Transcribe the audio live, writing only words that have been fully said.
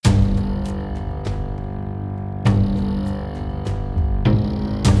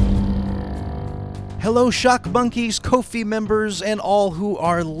Hello, Shock Monkeys, Ko-fi members, and all who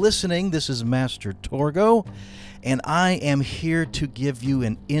are listening. This is Master Torgo, and I am here to give you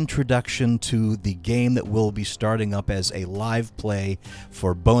an introduction to the game that will be starting up as a live play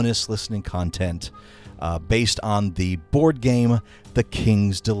for bonus listening content based on the board game The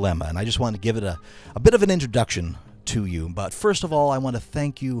King's Dilemma. And I just want to give it a bit of an introduction to you. But first of all, I want to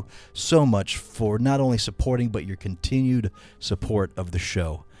thank you so much for not only supporting, but your continued support of the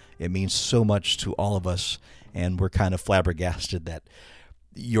show. It means so much to all of us, and we're kind of flabbergasted that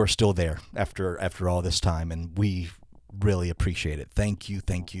you're still there after all this time, and we really appreciate it. Thank you,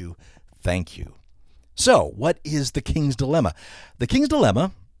 thank you, thank you. So, what is The King's Dilemma? The King's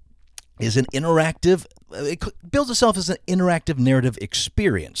Dilemma is it builds itself as an interactive narrative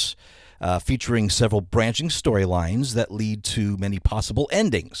experience, featuring several branching storylines that lead to many possible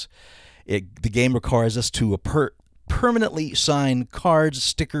endings. The game requires us to permanently sign cards,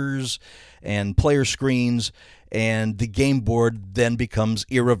 stickers, and player screens, and the game board then becomes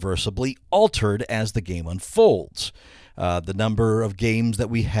irreversibly altered as the game unfolds. The number of games that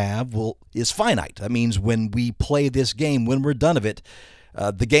we have is finite. That means when we play this game, when we're done of it,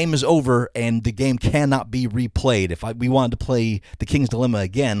 the game is over and the game cannot be replayed. If we wanted to play The King's Dilemma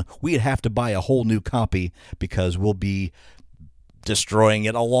again, we'd have to buy a whole new copy because we'll be destroying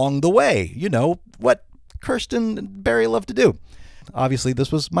it along the way. You know, what Kirsten and Barry love to do. Obviously,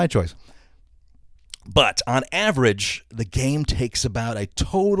 this was my choice. But on average, the game takes about a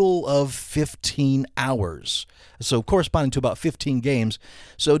total of 15 hours. So corresponding to about 15 games.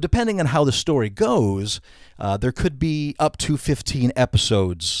 So depending on how the story goes, there could be up to 15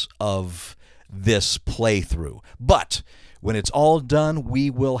 episodes of this playthrough. But when it's all done,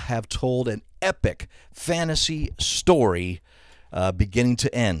 we will have told an epic fantasy story beginning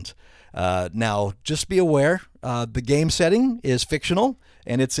to end. Now, just be aware, the game setting is fictional,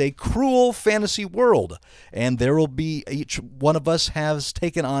 and it's a cruel fantasy world. And there will be, each one of us has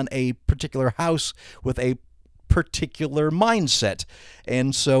taken on a particular house with a particular mindset.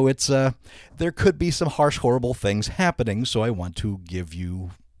 And so there could be some harsh, horrible things happening. So I want to give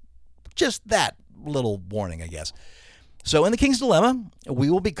you just that little warning, I guess. So in The King's Dilemma, we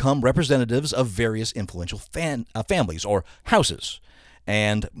will become representatives of various influential families or houses,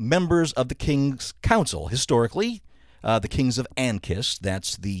 and members of the King's Council. Historically, the Kings of Ankis,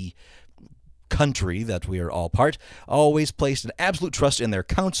 that's the country that we are all part, always placed an absolute trust in their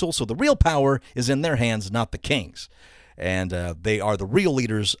council, so the real power is in their hands, not the king's. And they are the real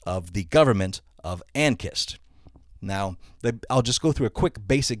leaders of the government of Ankis. Now, I'll just go through a quick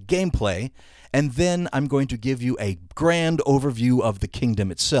basic gameplay, and then I'm going to give you a grand overview of the kingdom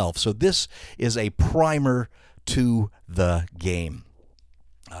itself. So this is a primer to the game.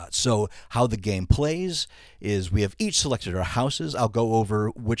 So how the game plays is we have each selected our houses. I'll go over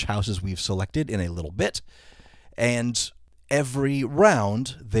which houses we've selected in a little bit. And every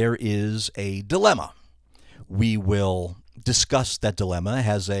round there is a dilemma. We will discuss that dilemma. It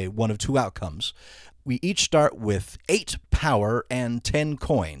has one of two outcomes. We each start with 8 power and 10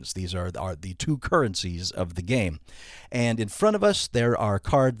 coins. These are the two currencies of the game. And in front of us there are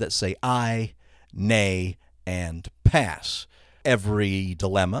cards that say aye, nay, and pass. Every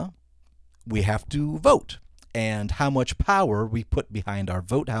dilemma, we have to vote. And how much power we put behind our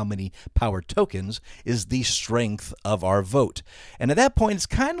vote, how many power tokens, is the strength of our vote. And at that point, it's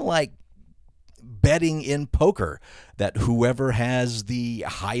kind of like betting in poker, that whoever has the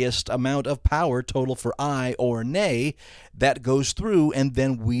highest amount of power total for aye or nay, that goes through, and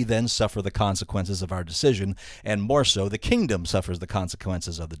then we suffer the consequences of our decision, and more so, the kingdom suffers the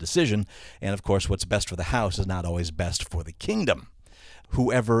consequences of the decision. And of course, what's best for the house is not always best for the kingdom.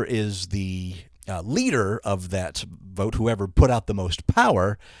 Whoever is the leader of that vote, whoever put out the most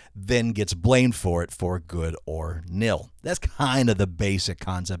power, then gets blamed for it for good or nil. That's kind of the basic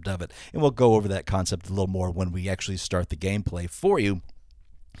concept of it. And we'll go over that concept a little more when we actually start the gameplay for you.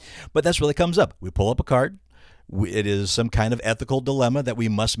 But that's really comes up. We pull up a card. It is some kind of ethical dilemma that we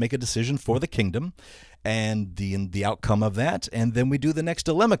must make a decision for the kingdom and the outcome of that. And then we do the next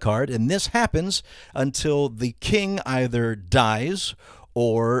dilemma card. And this happens until the king either dies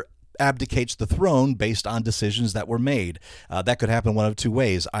or abdicates the throne based on decisions that were made. That could happen one of two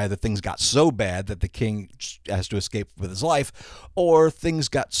ways. Either things got so bad that the king has to escape with his life, or things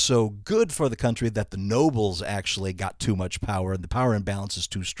got so good for the country that the nobles actually got too much power, and the power imbalance is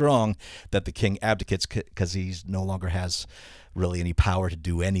too strong that the king abdicates because he no longer has really any power to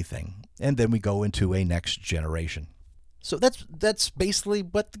do anything. And then we go into a next generation. So that's basically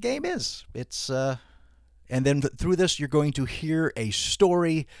what the game is. And then through this, you're going to hear a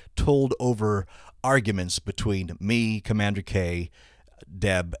story told over arguments between me, Commander K,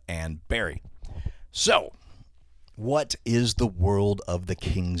 Deb, and Barry. So, what is the world of the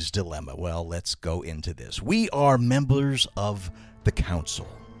King's Dilemma? Well, let's go into this. We are members of the Council,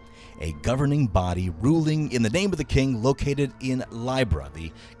 a governing body ruling in the name of the king, located in Libra,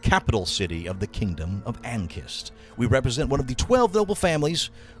 the capital city of the Kingdom of Ankist. We represent one of the 12 noble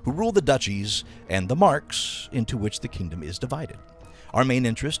families who rule the duchies and the marks into which the kingdom is divided. Our main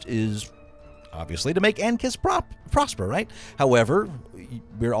interest is obviously to make Ankist prosper, right? However,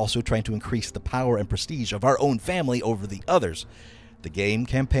 we're also trying to increase the power and prestige of our own family over the others. The game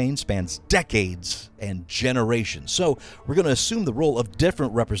campaign spans decades and generations, so we're going to assume the role of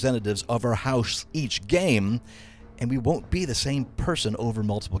different representatives of our house each game, and we won't be the same person over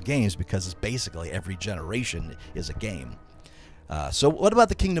multiple games because it's basically every generation is a game. So what about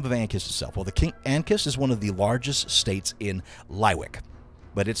the Kingdom of Ankist itself? Well, Ankist is one of the largest states in Lywick,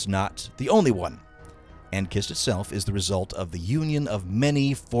 but it's not the only one. Ankist itself is the result of the union of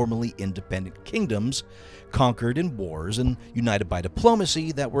many formerly independent kingdoms conquered in wars and united by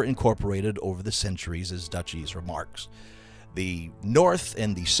diplomacy that were incorporated over the centuries as duchies or marks. The north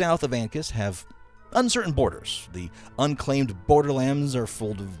and the south of Ankist have uncertain borders. The unclaimed borderlands are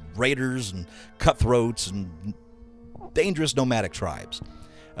full of raiders and cutthroats and dangerous nomadic tribes.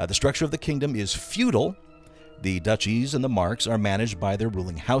 The structure of the kingdom is feudal. The duchies and the marks are managed by their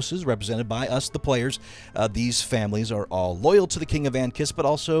ruling houses, represented by us, the players. These families are all loyal to the King of Ankist, but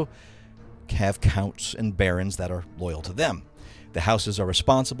also have counts and barons that are loyal to them. The houses are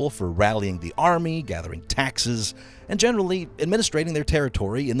responsible for rallying the army, gathering taxes, and generally administrating their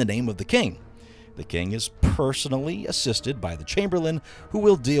territory in the name of the king. The king is personally assisted by the chamberlain, who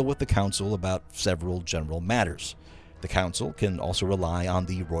will deal with the council about several general matters. The council can also rely on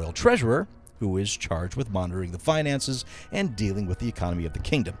the royal treasurer, who is charged with monitoring the finances and dealing with the economy of the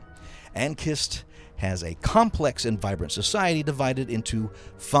kingdom. Ankist has a complex and vibrant society divided into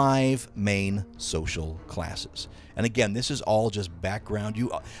 5 main social classes. And again, this is all just background.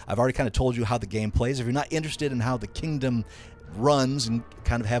 I've already kind of told you how the game plays. If you're not interested in how the kingdom runs and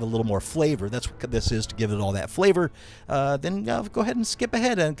kind of have a little more flavor, that's what this is, to give it all that flavor, then go ahead and skip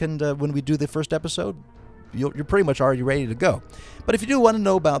ahead, and when we do the first episode, you're pretty much already ready to go. But if you do want to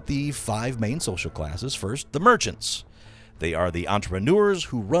know about the 5 main social classes, first, the merchants. They are the entrepreneurs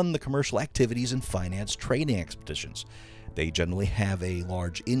who run the commercial activities and finance trading expeditions. They generally have a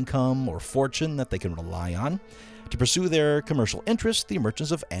large income or fortune that they can rely on. To pursue their commercial interests, the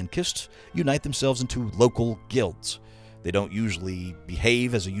merchants of Ankist unite themselves into local guilds. They don't usually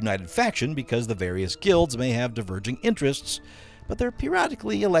behave as a united faction because the various guilds may have diverging interests, but they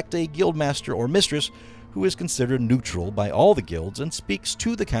periodically elect a guildmaster or mistress who is considered neutral by all the guilds and speaks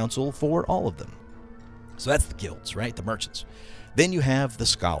to the council for all of them. So that's the guilds, right? The merchants. Then you have the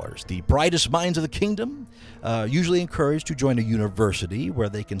scholars, the brightest minds of the kingdom, usually encouraged to join a university where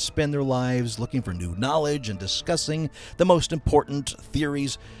they can spend their lives looking for new knowledge and discussing the most important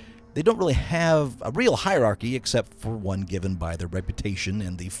theories. They don't really have a real hierarchy except for one given by their reputation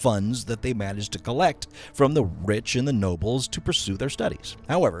and the funds that they manage to collect from the rich and the nobles to pursue their studies.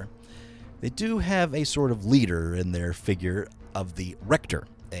 However, they do have a sort of leader in their figure of the rector,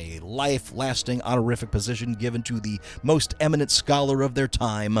 a life-lasting honorific position given to the most eminent scholar of their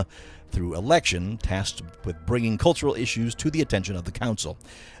time through election, tasked with bringing cultural issues to the attention of the council.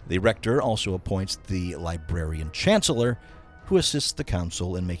 The rector also appoints the librarian chancellor, who assists the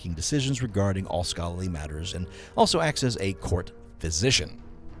council in making decisions regarding all scholarly matters and also acts as a court physician.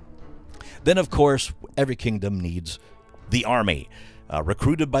 Then, of course, every kingdom needs the army.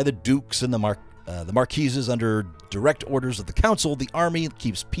 Recruited by the dukes and the marquises under direct orders of the council, the army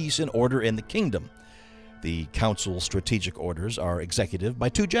keeps peace and order in the kingdom. The council's strategic orders are executed by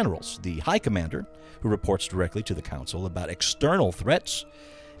 2 generals, the High Commander, who reports directly to the council about external threats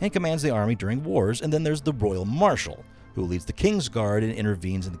and commands the army during wars, and then there's the Royal Marshal, who leads the King's Guard and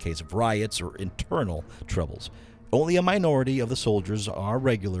intervenes in the case of riots or internal troubles. Only a minority of the soldiers are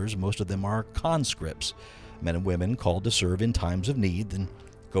regulars. Most of them are conscripts, men and women called to serve in times of need and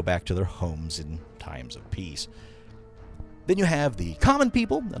go back to their homes in times of peace. Then you have the common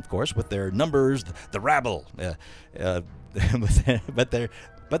people, of course, with their numbers, the rabble.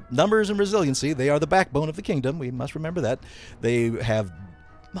 But numbers and resiliency, they are the backbone of the kingdom. We must remember that. They have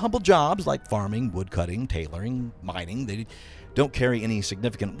humble jobs like farming, woodcutting, tailoring, mining. They don't carry any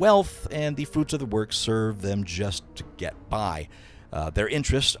significant wealth, and the fruits of the work serve them just to get by. Their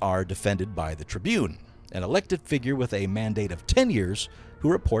interests are defended by the tribune, an elected figure with a mandate of 10 years who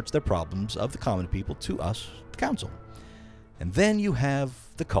reports their problems of the common people to us, the council. And then you have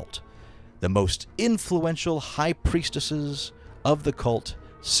the cult. The most influential high priestesses of the cult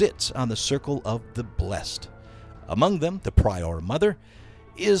sit on the circle of the blessed. Among them, the prior mother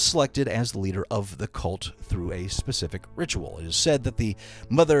is selected as the leader of the cult through a specific ritual. It is said that the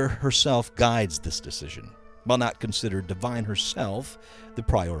mother herself guides this decision. While not considered divine herself, the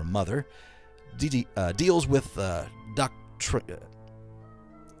prior mother deals with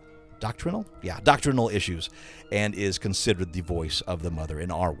doctrinal issues, and is considered the voice of the mother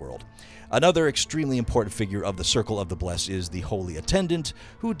in our world. Another extremely important figure of the Circle of the Blessed is the Holy Attendant,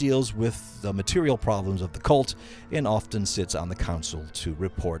 who deals with the material problems of the cult and often sits on the council to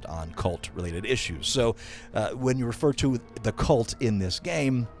report on cult-related issues. So when you refer to the cult in this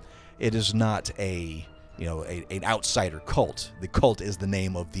game, it is not an outsider cult. The cult is the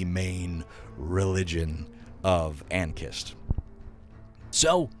name of the main religion of Ankist.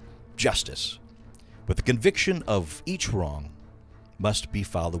 So, justice, with the conviction of each wrong, must be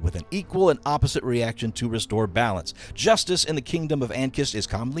followed with an equal and opposite reaction to restore balance. Justice in the kingdom of Ankist is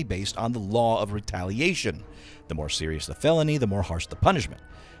commonly based on the law of retaliation. The more serious the felony, the more harsh the punishment.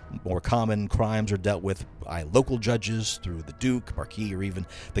 More common crimes are dealt with by local judges through the Duke, Marquis, or even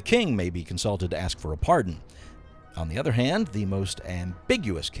the King may be consulted to ask for a pardon. On the other hand, the most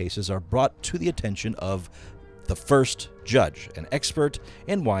ambiguous cases are brought to the attention of the first judge, an expert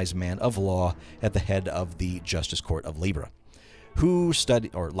and wise man of law at the head of the Justice Court of Libra, who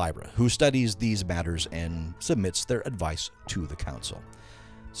studies these matters and submits their advice to the council.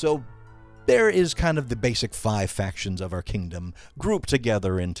 So there is kind of the basic 5 factions of our kingdom grouped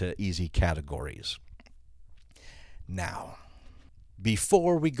together into easy categories. Now,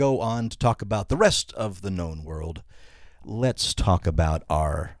 before we go on to talk about the rest of the known world, let's talk about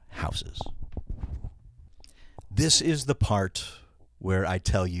our houses. This is the part where I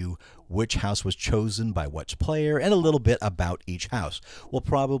tell you which house was chosen by which player and a little bit about each house. We'll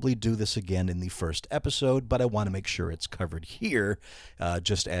probably do this again in the first episode, but I want to make sure it's covered here,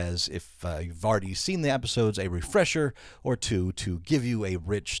 just as if you've already seen the episodes, a refresher or two to give you a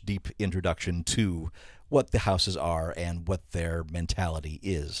rich, deep introduction to what the houses are and what their mentality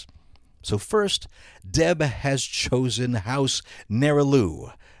is. So first, Deb has chosen House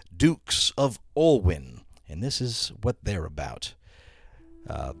Nerelou, Dukes of Olwyn, and this is what they're about.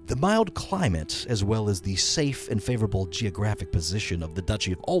 The mild climate, as well as the safe and favorable geographic position of the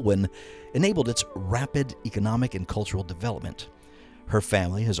Duchy of Olwyn, enabled its rapid economic and cultural development. Her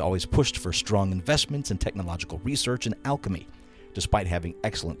family has always pushed for strong investments in technological research and alchemy. Despite having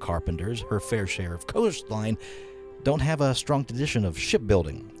excellent carpenters, her fair share of coastline don't have a strong tradition of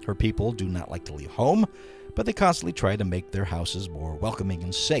shipbuilding. Her people do not like to leave home, but they constantly try to make their houses more welcoming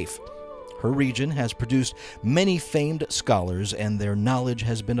and safe. Her region has produced many famed scholars, and their knowledge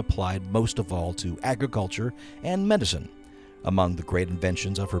has been applied most of all to agriculture and medicine. Among the great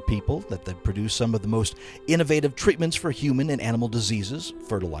inventions of her people, that they produce some of the most innovative treatments for human and animal diseases,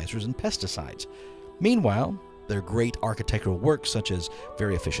 fertilizers, and pesticides. Meanwhile, their great architectural works, such as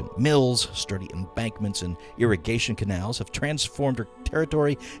very efficient mills, sturdy embankments, and irrigation canals, have transformed her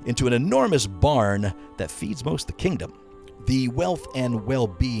territory into an enormous barn that feeds most of the kingdom. The wealth and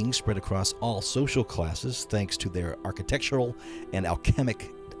well-being spread across all social classes, thanks to their architectural and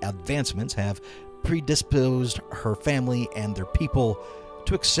alchemic advancements, have predisposed her family and their people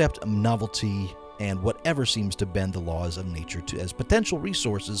to accept novelty and whatever seems to bend the laws of nature as potential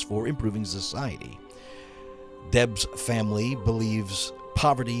resources for improving society. Deb's family believes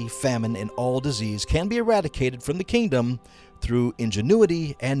poverty, famine, and all disease can be eradicated from the kingdom through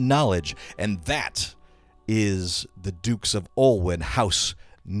ingenuity and knowledge, and that is the Dukes of Olwyn, House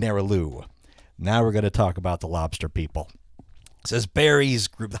Nerelou. Now we're going to talk about the lobster people. It says Barry's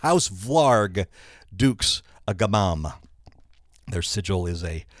group, House Vlarg, Dukes of Gamam. Their sigil is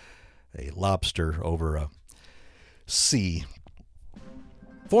a lobster over a sea.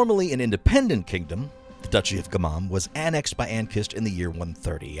 Formerly an independent kingdom, the Duchy of Gamam was annexed by Ankist in the year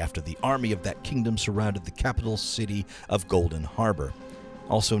 130, after the army of that kingdom surrounded the capital city of Golden Harbor.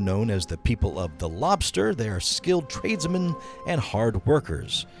 Also known as the people of the lobster, they are skilled tradesmen and hard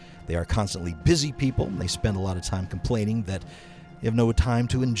workers. They are constantly busy people, and they spend a lot of time complaining that they have no time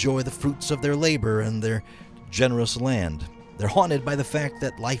to enjoy the fruits of their labor and their generous land. They're haunted by the fact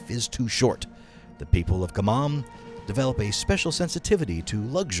that life is too short. The people of Gamam develop a special sensitivity to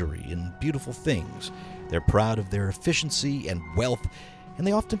luxury and beautiful things. They're proud of their efficiency and wealth, and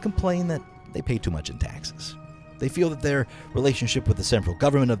they often complain that they pay too much in taxes. They feel that their relationship with the central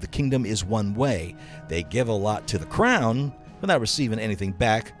government of the kingdom is one way. They give a lot to the crown without receiving anything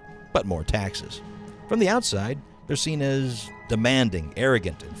back but more taxes. From the outside, they're seen as demanding,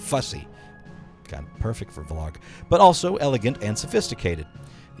 arrogant, and fussy. Kind of perfect for vlog. But also elegant and sophisticated.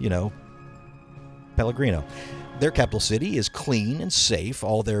 You know, Pellegrino. Their capital city is clean and safe.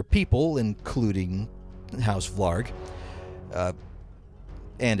 All their people, including House Vlarg,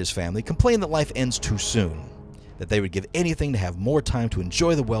 and his family complain that life ends too soon, that they would give anything to have more time to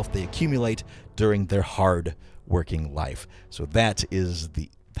enjoy the wealth they accumulate during their hard-working life. So that is the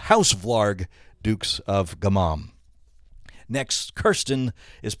House Vlarg, Dukes of Gamam. Next, Kirsten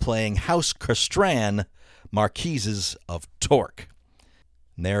is playing House Kerstran, Marquises of Torque.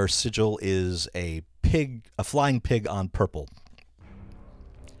 Their sigil is a flying pig on purple.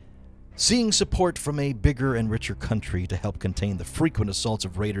 Seeing support from a bigger and richer country to help contain the frequent assaults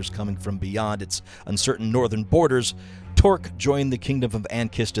of raiders coming from beyond its uncertain northern borders, Torque joined the Kingdom of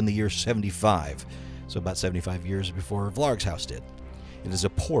Ankist in the year 75, so about 75 years before Vlarg's house did. It is a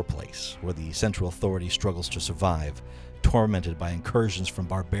poor place where the central authority struggles to survive, tormented by incursions from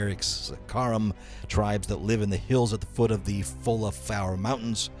barbaric Sakaram tribes that live in the hills at the foot of the Folafaur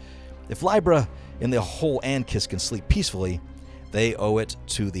Mountains. If Libra and the whole Ankist can sleep peacefully, they owe it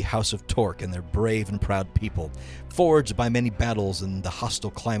to the House of Torque and their brave and proud people, forged by many battles in the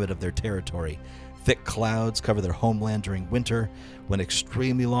hostile climate of their territory. Thick clouds cover their homeland during winter, when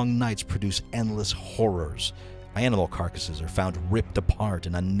extremely long nights produce endless horrors. Animal carcasses are found ripped apart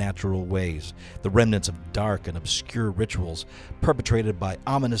in unnatural ways. The remnants of dark and obscure rituals perpetrated by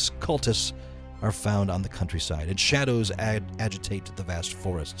ominous cultists are found on the countryside, and shadows agitate the vast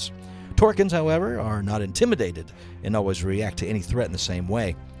forests. Torkins, however, are not intimidated and always react to any threat in the same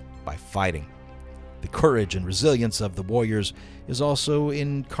way, by fighting. The courage and resilience of the warriors is also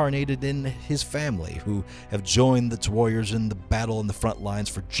incarnated in his family, who have joined the warriors in the battle in the front lines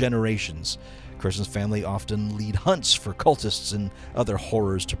for generations. Kirsten's family often lead hunts for cultists and other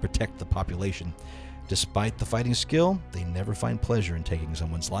horrors to protect the population. Despite the fighting skill, they never find pleasure in taking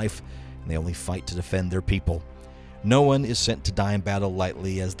someone's life, and they only fight to defend their people. No one is sent to die in battle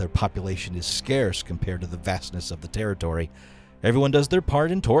lightly, as their population is scarce compared to the vastness of the territory. Everyone does their part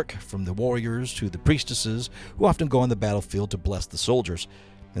in Torque, from the warriors to the priestesses, who often go on the battlefield to bless the soldiers.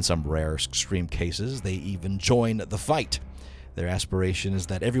 In some rare extreme cases, they even join the fight. Their aspiration is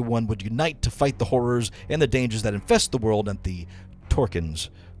that everyone would unite to fight the horrors and the dangers that infest the world, and the Torkins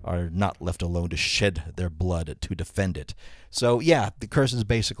are not left alone to shed their blood to defend it. So yeah, the curse is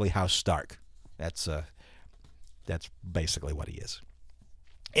basically House Stark. That's basically what he is.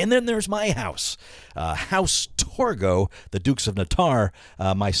 And then there's my house, House Torgo, the Dukes of Natar.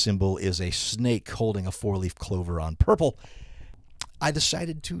 My symbol is a snake holding a 4-leaf clover on purple. I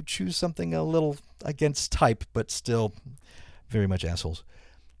decided to choose something a little against type, but still very much assholes.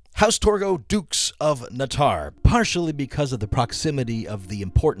 House Torgo, Dukes of Natar, partially because of the proximity of the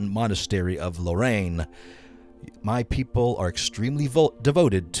important monastery of Lorraine. My people are extremely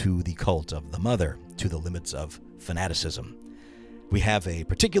devoted to the cult of the Mother, to the limits of fanaticism. We have a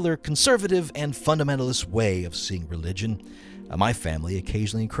particular conservative and fundamentalist way of seeing religion. My family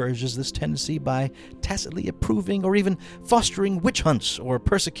occasionally encourages this tendency by tacitly approving or even fostering witch hunts or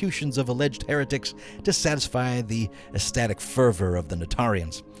persecutions of alleged heretics to satisfy the ecstatic fervor of the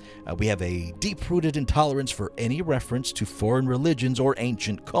Natarians. We have a deep-rooted intolerance for any reference to foreign religions or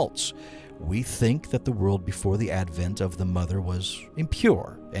ancient cults. We think that the world before the advent of the Mother was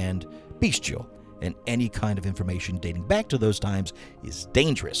impure and bestial, and any kind of information dating back to those times is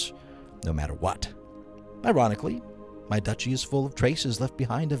dangerous, no matter what. Ironically, my duchy is full of traces left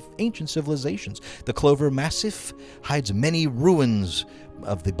behind of ancient civilizations. The Clover Massif hides many ruins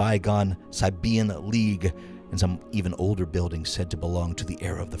of the bygone Sabaean League, and some even older buildings said to belong to the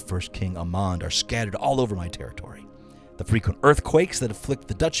era of the first King Amand are scattered all over my territory. The frequent earthquakes that afflict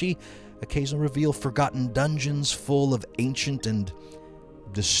the duchy occasionally reveal forgotten dungeons full of ancient and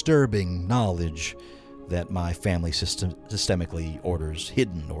disturbing knowledge that my family systemically orders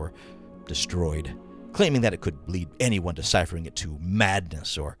hidden or destroyed, claiming that it could lead anyone deciphering it to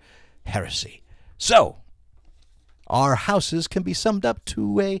madness or heresy. So, our houses can be summed up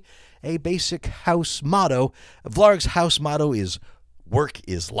to a basic house motto. Vlarg's house motto is "Work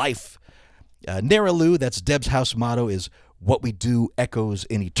is life." Neralu, that's Deb's house motto, is "What we do echoes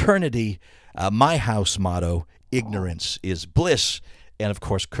in eternity." My house motto, "Ignorance is bliss." And of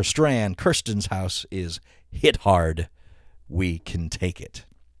course, Kirsten's house is "Hit hard, we can take it."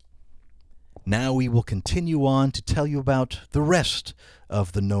 Now we will continue on to tell you about the rest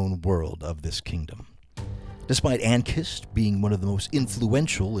of the known world of this kingdom. Despite Ankist being one of the most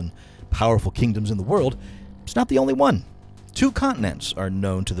influential and powerful kingdoms in the world, it's not the only one. 2 continents are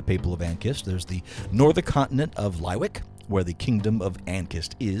known to the people of Ankist. There's the northern continent of Lywick, where the kingdom of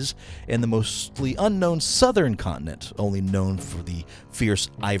Ankist is, and the mostly unknown southern continent, only known for the fierce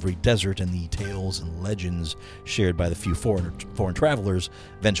ivory desert and the tales and legends shared by the few foreign travelers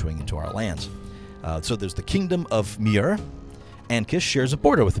venturing into our lands. So there's the kingdom of Muir, Ankis shares a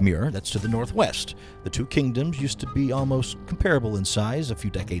border with Muir that's to the northwest. The two kingdoms used to be almost comparable in size a few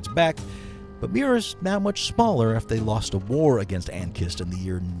decades back, but Muir is now much smaller after they lost a war against Ankis in the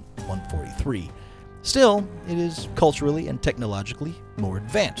year 143. Still, it is culturally and technologically more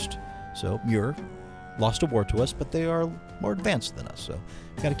advanced. So Muir lost a war to us, but they are more advanced than us, so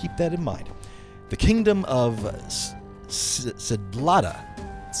got to keep that in mind. The kingdom of Sidlata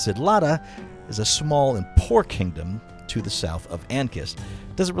is a small and poor kingdom to the south of Ankis.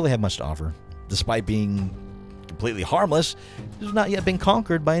 Doesn't really have much to offer. Despite being completely harmless, it has not yet been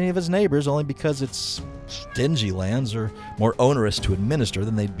conquered by any of its neighbors, only because its stingy lands are more onerous to administer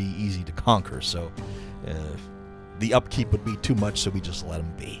than they'd be easy to conquer. So the upkeep would be too much, so we just let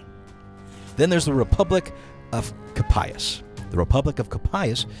them be. Then there's the Republic of Capaius. The Republic of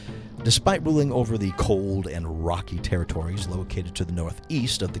Capaius, despite ruling over the cold and rocky territories located to the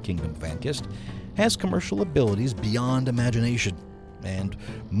northeast of the Kingdom of Ankis, has commercial abilities beyond imagination and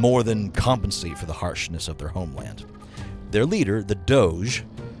more than compensate for the harshness of their homeland. Their leader, the Doge,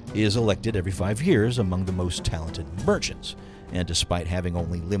 is elected every 5 years among the most talented merchants, and despite having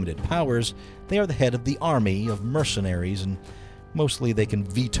only limited powers, they are the head of the army of mercenaries, and mostly they can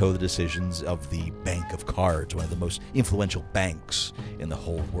veto the decisions of the Bank of Cards, one of the most influential banks in the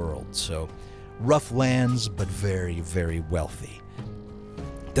whole world. So, rough lands, but very, very wealthy.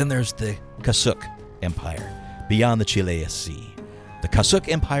 Then there's the Kasuk Empire, beyond the Chilean Sea. The Kasuk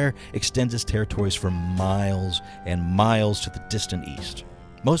Empire extends its territories for miles and miles to the distant east.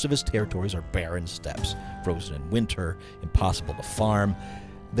 Most of its territories are barren steppes, frozen in winter, impossible to farm.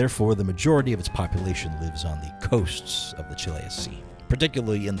 Therefore, the majority of its population lives on the coasts of the Chilean Sea,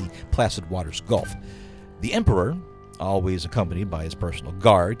 particularly in the Placid Waters Gulf. The emperor, always accompanied by his personal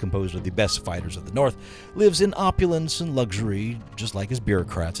guard, composed of the best fighters of the north, lives in opulence and luxury, just like his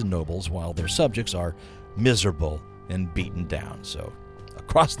bureaucrats and nobles, while their subjects are miserable and beaten down. So,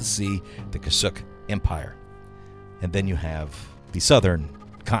 across the sea, the Kasuk Empire. And then you have the southern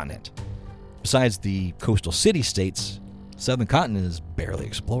continent. Besides the coastal city-states, the southern continent is barely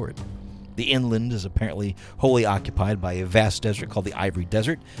explored. The inland is apparently wholly occupied by a vast desert called the Ivory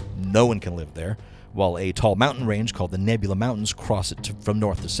Desert. No one can live there, while a tall mountain range called the Nebula Mountains cross it from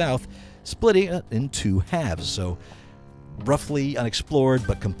north to south, splitting it in two halves. So, roughly unexplored,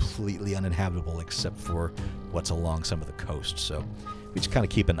 but completely uninhabitable except for what's along some of the coast. So, we just kind of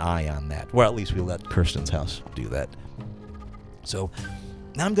keep an eye on that. Well, at least we let Kirsten's house do that. So,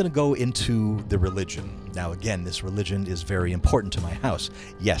 now I'm going to go into the religion. Now, again, this religion is very important to my house.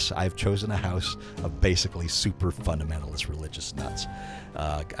 Yes, I've chosen a house of basically super fundamentalist religious nuts.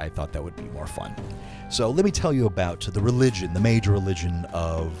 I thought that would be more fun. So let me tell you about the religion, the major religion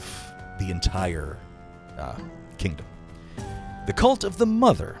of the entire kingdom. The cult of the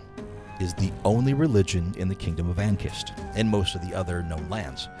Mother is the only religion in the kingdom of Ankis and most of the other known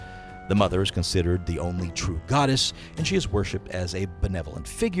lands. The Mother is considered the only true goddess, and she is worshipped as a benevolent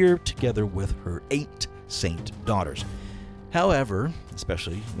figure together with her 8 saint daughters. However,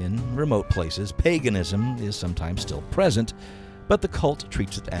 especially in remote places, paganism is sometimes still present, but the cult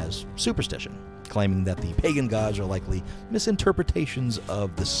treats it as superstition, claiming that the pagan gods are likely misinterpretations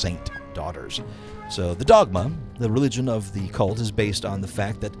of the saint daughters. So the dogma, the religion of the cult, is based on the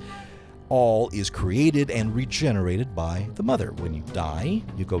fact that all is created and regenerated by the mother. When you die,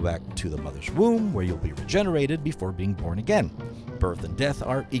 you go back to the mother's womb, where you'll be regenerated before being born again. Birth and death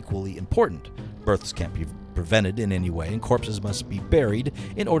are equally important. Births can't be prevented in any way, and corpses must be buried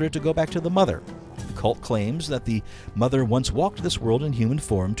in order to go back to the mother. The cult claims that the mother once walked this world in human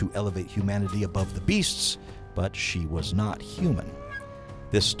form to elevate humanity above the beasts, but she was not human.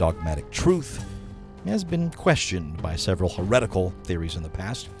 This dogmatic truth has been questioned by several heretical theories in the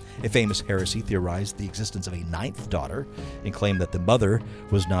past. A famous heresy theorized the existence of a 9th daughter and claimed that the mother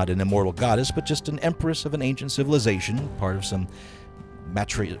was not an immortal goddess, but just an empress of an ancient civilization, part of some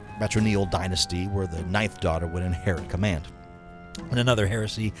matrilineal dynasty where the 9th daughter would inherit command. And another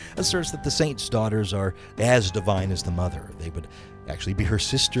heresy asserts that the saints' daughters are as divine as the mother. They would actually be her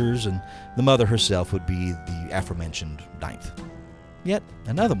sisters, and the mother herself would be the aforementioned 9th. Yet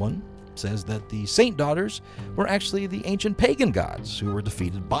another one says that the saint daughters were actually the ancient pagan gods who were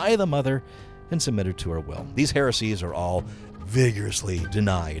defeated by the mother and submitted to her will. These heresies are all vigorously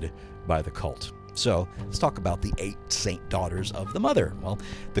denied by the cult. So let's talk about the 8 saint daughters of the mother. Well,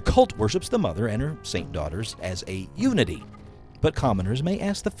 the cult worships the mother and her saint daughters as a unity, but commoners may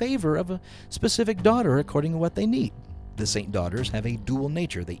ask the favor of a specific daughter according to what they need. The saint daughters have a dual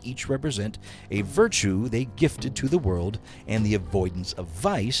nature. They each represent a virtue they gifted to the world and the avoidance of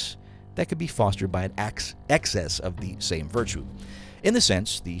vice that could be fostered by an excess of the same virtue. In the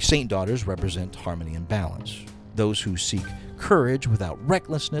sense, the saint daughters represent harmony and balance. Those who seek courage without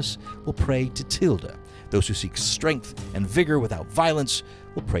recklessness will pray to Tilda. Those who seek strength and vigor without violence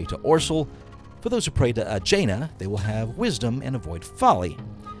will pray to Orsul. For those who pray to Jaina, they will have wisdom and avoid folly.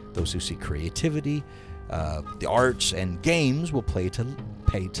 Those who seek creativity, the arts, and games will pray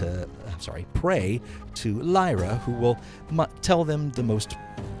to Lyra, who will tell them the most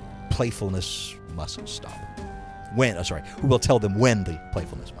playfulness must stop. Who will tell them when the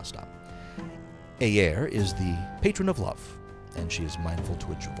playfulness must stop. Aer is the patron of love, and she is mindful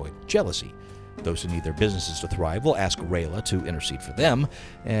to avoid jealousy. Those who need their businesses to thrive will ask Rayla to intercede for them,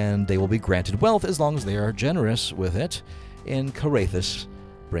 and they will be granted wealth as long as they are generous with it. And Carathis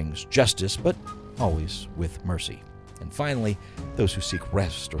brings justice, but always with mercy. And finally, those who seek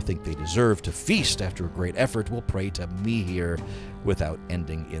rest or think they deserve to feast after a great effort will pray to me here without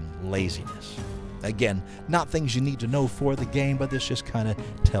ending in laziness. Again, not things you need to know for the game, but this just kind of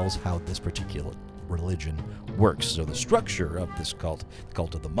tells how this particular religion works. So the structure of this cult, the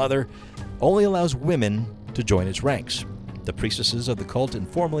cult of the Mother, only allows women to join its ranks. The priestesses of the cult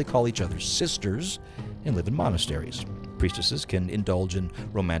informally call each other sisters and live in monasteries. Priestesses can indulge in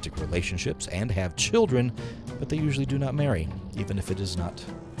romantic relationships and have children, but they usually do not marry, even if it is not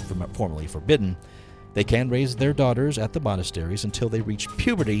formally forbidden. They can raise their daughters at the monasteries until they reach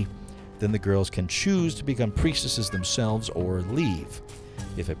puberty. Then the girls can choose to become priestesses themselves or leave.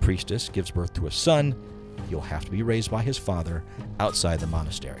 If a priestess gives birth to a son, he'll have to be raised by his father outside the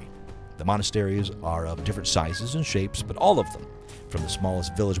monastery. The monasteries are of different sizes and shapes, but all of them, from the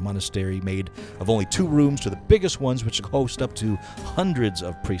smallest village monastery made of only 2 rooms to the biggest ones which host up to hundreds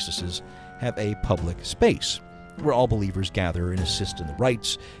of priestesses, have a public space where all believers gather and assist in the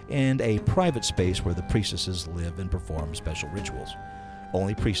rites, and a private space where the priestesses live and perform special rituals.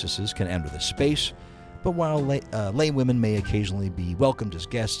 Only priestesses can enter this space, but while lay women may occasionally be welcomed as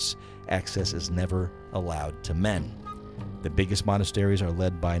guests, access is never allowed to men. The biggest monasteries are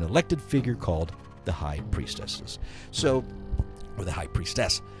led by an elected figure called the High Priestess. So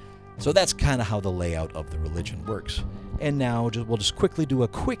that's kind of how the layout of the religion works. And now we'll just quickly do a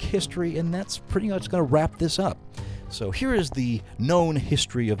quick history, and that's pretty much going to wrap this up. So here is the known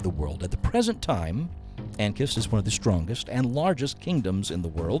history of the world. At the present time, Ankis is one of the strongest and largest kingdoms in the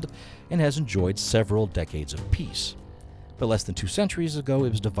world and has enjoyed several decades of peace. But less than 2 centuries ago, it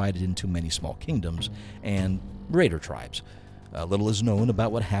was divided into many small kingdoms and raider tribes. Little is known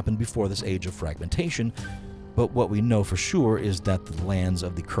about what happened before this age of fragmentation, but what we know for sure is that the lands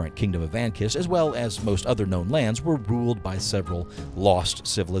of the current kingdom of Ankis, as well as most other known lands, were ruled by several lost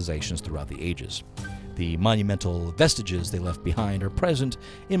civilizations throughout the ages. The monumental vestiges they left behind are present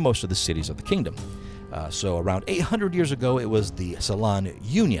in most of the cities of the kingdom. So around 800 years ago, it was the Ceylon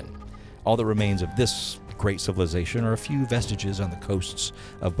Union. All that remains of this great civilization are a few vestiges on the coasts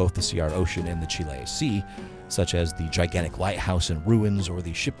of both the Ciar Ocean and the Chilean Sea, such as the gigantic lighthouse in ruins or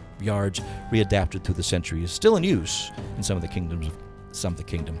the shipyards readapted through the centuries, still in use in some of the kingdom.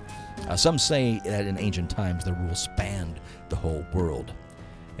 Some say that in ancient times the rule spanned the whole world.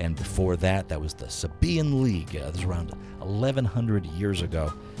 And before that, that was the Sabaean League. This was around 1100 years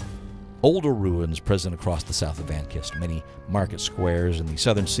ago. Older ruins present across the south of Ankis. Many market squares in the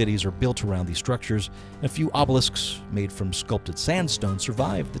southern cities are built around these structures, and a few obelisks made from sculpted sandstone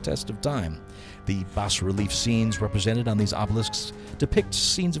survived the test of time. The bas-relief scenes represented on these obelisks depict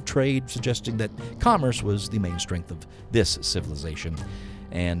scenes of trade, suggesting that commerce was the main strength of this civilization.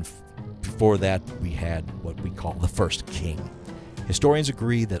 And before that, we had what we call the first king. Historians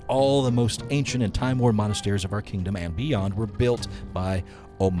agree that all the most ancient and time-worn monasteries of our kingdom and beyond were built by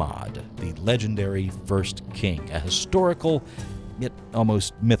Omad, the legendary first king, a historical yet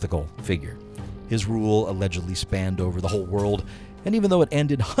almost mythical figure. His rule allegedly spanned over the whole world, and even though it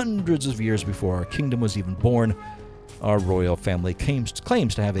ended hundreds of years before our kingdom was even born, our royal family claims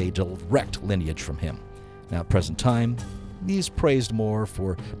to have a direct lineage from him. Now, at present time, he's praised more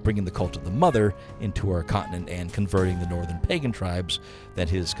for bringing the cult of the Mother into our continent and converting the northern pagan tribes than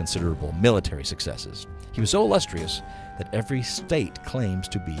his considerable military successes. He was so illustrious that every state claims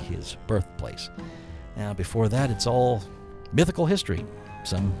to be his birthplace. Now, before that, it's all mythical history.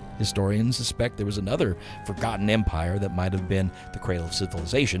 Some historians suspect there was another forgotten empire that might have been the cradle of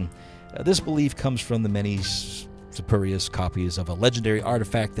civilization. This belief comes from the many spurious copies of a legendary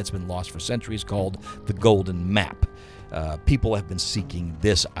artifact that's been lost for centuries called the Golden Map. People have been seeking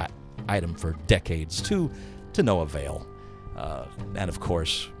this item for decades to no avail. And of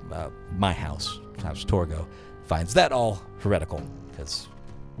course, my house Torgo, finds that all heretical, because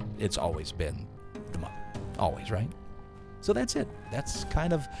it's always been the Mother. Always, right? So that's it. That's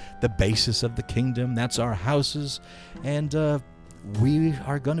kind of the basis of the kingdom. That's our houses. And we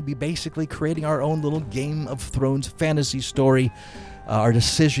are going to be basically creating our own little Game of Thrones fantasy story. Our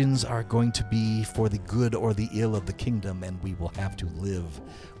decisions are going to be for the good or the ill of the kingdom, and we will have to live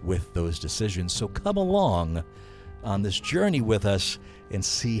with those decisions. So come along on this journey with us and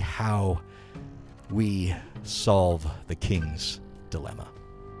see how we solve the king's dilemma.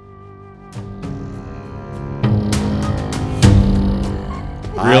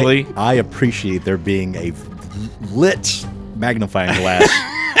 Really? I appreciate there being a lit magnifying glass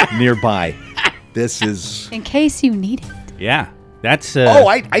nearby. This is... In case you need it. Yeah. That's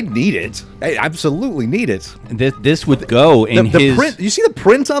I need it. I absolutely need it. This would go in his print. You see the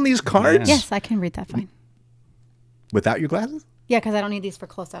print on these cards? Yeah. Yes, I can read that fine. Without your glasses? Yeah, because I don't need these for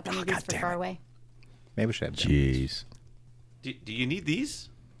close up. I need these for far away. Maybe we should have. Jeez. Do you need these?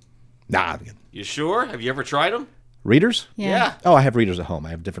 Nah. I'm good. You sure? Have you ever tried them? Readers? Yeah. Oh, I have readers at home. I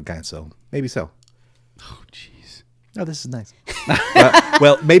have different kinds, so maybe so. Oh, jeez. Oh, this is nice.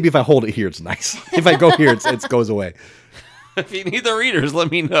 Well, maybe if I hold it here, it's nice. If I go here, it goes away. If you need the readers,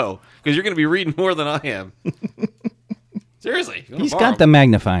 let me know, because you're going to be reading more than I am. Seriously. if you wanna He's borrow got the 'em.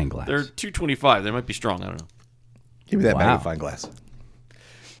 magnifying glass. They're $2.25. They might be strong. I don't know. Give me that Wow. magnifying glass.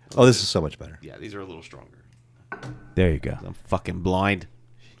 Oh, this is so much better. Yeah, these are a little stronger. There you go. I'm fucking blind.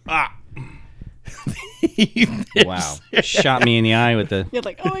 Wow. Shot me in the eye with the... You're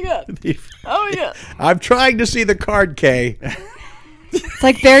like, oh my god. Oh my god. I'm trying to see the card, Kay. It's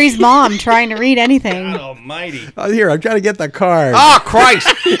like Barry's mom trying to read anything. Almighty. Oh, here, I'm trying to get the card. Oh, Christ!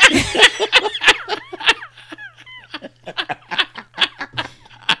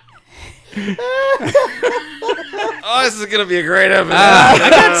 Oh, this is going to be a great episode. I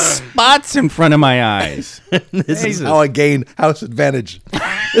got spots in front of my eyes. This is how I gain house advantage.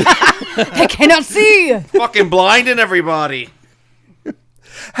 I cannot see. Fucking blinding everybody.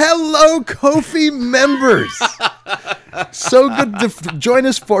 Hello, Ko-fi members. So good to join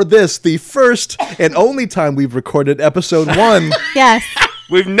us for this, the first and only time we've recorded episode 1 Yes.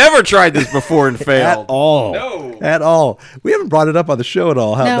 We've never tried this before and at failed. all. No. At all. We haven't brought it up on the show at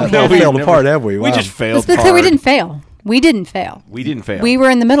all. How No, that we all haven't. failed apart, have we? We Wow. just Let's failed be clear, we hard. didn't fail. We didn't fail. We didn't fail. We were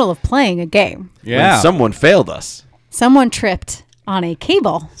in the middle of playing a game. Yeah. When someone failed us. Someone tripped on a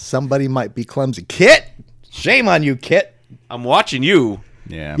cable. Somebody might be clumsy. Kit! Shame on you, Kit. I'm watching you.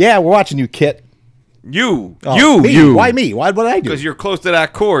 Yeah. Yeah, we're watching you, Kit. You. Oh, me? you. Why me? What did I do? Because you're close to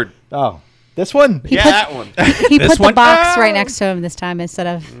that cord. Oh, this one? Yeah, that one. He put the one? box right next to him this time instead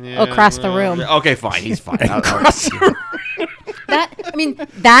of across the room. Okay, fine. He's fine.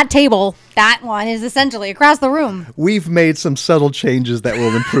 That table, that one is essentially across the room. We've made some subtle changes that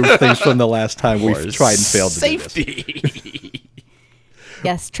will improve things from the last time we've tried and failed to do this. Safety.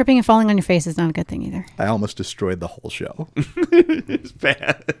 Yes, tripping and falling on your face is not a good thing either. I almost destroyed the whole show. It's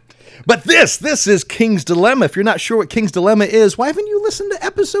bad. But this is King's Dilemma. If you're not sure what King's Dilemma is, why haven't you listened to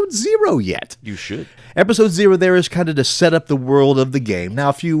episode 0 yet? You should. Episode 0 there is kind of to set up the world of the game. Now,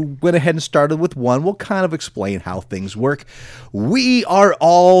 if you went ahead and started with 1, we'll kind of explain how things work. We are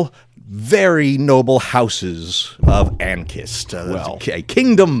all very noble houses of Ankist. A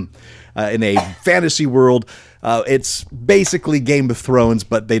kingdom in a fantasy world. It's basically Game of Thrones,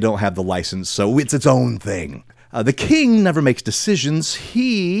 but they don't have the license, so it's its own thing. The king never makes decisions.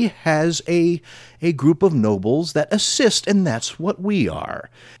 He has a group of nobles that assist, and that's what we are.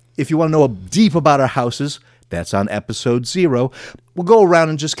 If you want to know deep about our houses, that's on episode 0. We'll go around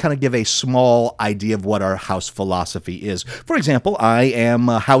and just kind of give a small idea of what our house philosophy is. For example, I am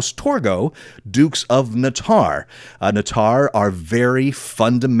House Torgo, Dukes of Natar. Natar are very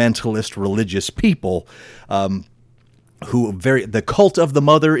fundamentalist religious people. The cult of the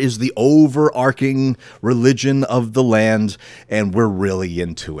mother is the overarching religion of the land, and we're really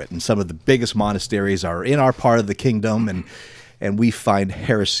into it. And some of the biggest monasteries are in our part of the kingdom, and we find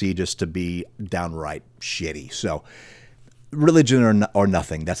heresy just to be downright shitty. So, religion or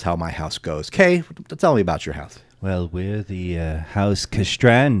nothing, that's how my house goes. Kay, tell me about your house. Well, we're the House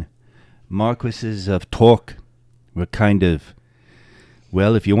Castran, Marquises of Torque. We're kind of...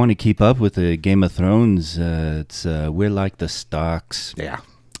 Well, if you want to keep up with the Game of Thrones, we're like the Starks. Yeah.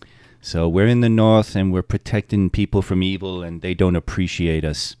 So we're in the north, and we're protecting people from evil, and they don't appreciate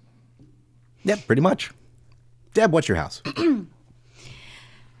us. Yep, pretty much. Deb, what's your house?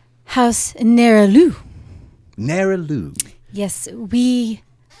 House Neralu. Neralu. Yes, we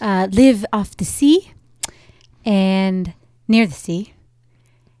live off the sea and near the sea,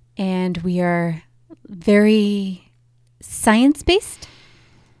 and we are very science-based.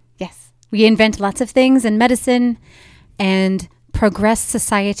 Yes, we invent lots of things in medicine and progress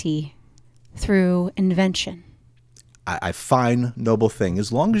society through invention. I find noble thing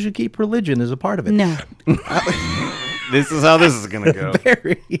as long as you keep religion as a part of it. No. This is how this is going to go.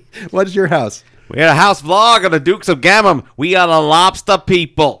 Barry, what is your house? We had a house vlog on the Dukes of Gammon. We are the lobster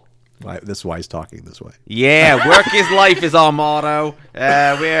people. This is why he's talking this way. Yeah, work is life is our motto.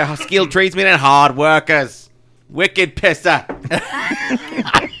 We're skilled tradesmen and hard workers. Wicked pisser.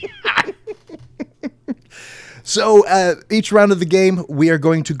 So each round of the game, we are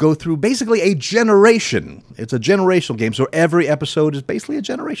going to go through basically a generation. It's a generational game, so every episode is basically a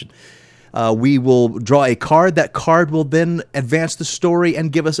generation. We will draw a card. That card will then advance the story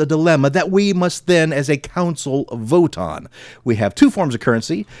and give us a dilemma that we must then, as a council, vote on. We have two forms of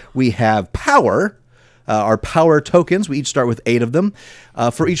currency. We have power, our power tokens. We each start with 8 of them.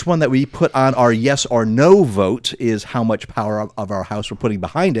 For each one that we put on our yes or no vote is how much power of our house we're putting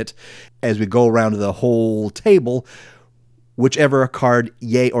behind it. As we go around the whole table, whichever card,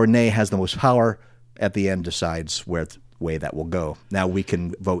 yay or nay, has the most power, at the end decides where way that will go. Now, we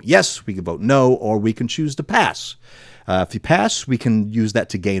can vote yes, we can vote no, or we can choose to pass. If you pass, we can use that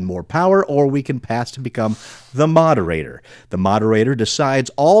to gain more power, or we can pass to become the moderator. The moderator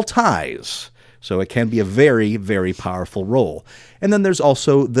decides all ties, so it can be a very, very powerful role. And then there's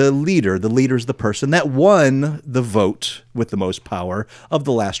also the leader. The leader is the person that won the vote with the most power of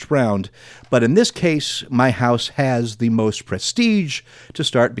the last round. But in this case, my house has the most prestige to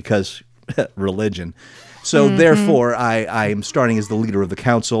start because religion. So therefore, I am starting as the leader of the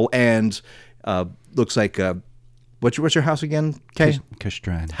council, and looks like what's your house again, Kay?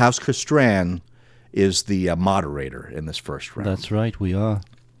 Castran. House Castran is the moderator in this first round. That's right, we are.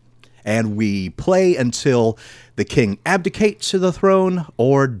 And we play until the king abdicates to the throne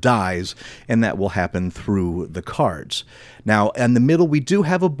or dies, and that will happen through the cards. Now, in the middle, we do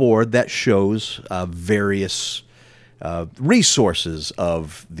have a board that shows various resources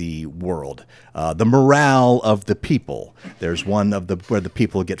of the world, the morale of the people. There's one of where the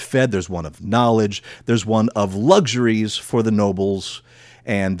people get fed. There's one of knowledge. There's one of luxuries for the nobles,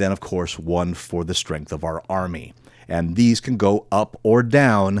 and then, of course, one for the strength of our army. And these can go up or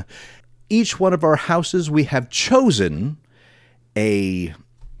down. Each one of our houses, we have chosen a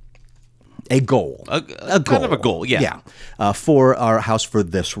goal. A goal. Kind of a goal, yeah. Yeah, for our house for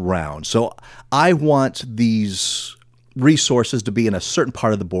this round. So I want these resources to be in a certain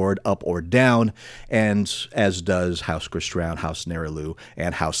part of the board, up or down, and as does House Castran, House Nerilu,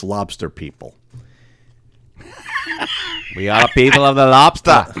 and House Lobster People. We are people of the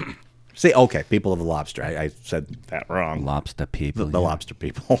lobster. Say, okay, people of the lobster. I said that wrong. Lobster people. The lobster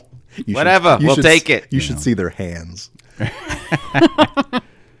people. Whatever, we'll take it. You should see their hands.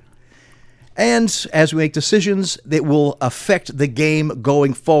 And as we make decisions, it will affect the game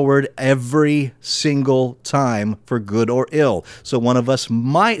going forward every single time for good or ill. So one of us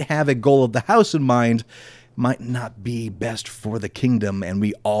might have a goal of the house in mind, might not be best for the kingdom, and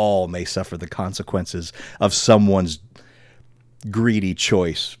we all may suffer the consequences of someone's greedy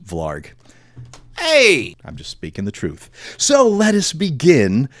choice, Vlarg. Hey! I'm just speaking the truth. So let us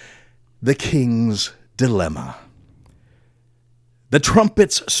begin the king's dilemma. The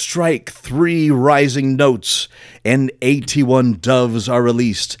trumpets strike 3 rising notes, and 81 doves are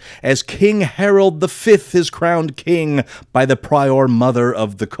released, as King Harold V is crowned king by the prior mother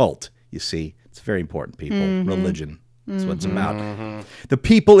of the cult. You see, it's very important, people. Religion. That's what it's about. The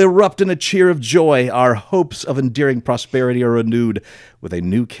people erupt in a cheer of joy. Our hopes of enduring prosperity are renewed with a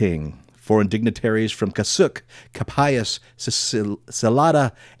new king. Foreign dignitaries from Kasuk, Capayas,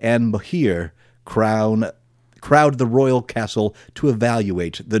 Salada, and Mohir crowd the royal castle to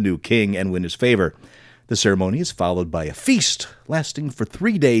evaluate the new king and win his favor. The ceremony is followed by a feast lasting for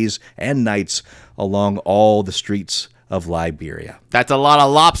 3 days and nights along all the streets of Liberia. That's a lot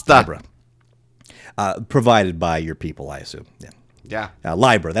of lobster. Provided by your people, I assume. Yeah.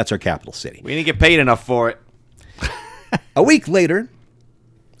 Libra, that's our capital city. We didn't get paid enough for it. A week later,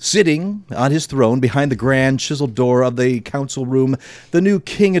 sitting on his throne behind the grand chiseled door of the council room, the new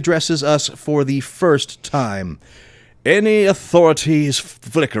king addresses us for the first time. Any authority is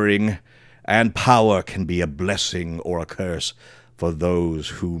flickering, and power can be a blessing or a curse for those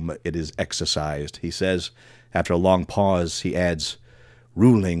whom it is exercised, he says. After a long pause, he adds,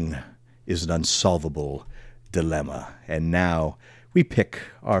 ruling is an unsolvable dilemma. And now we pick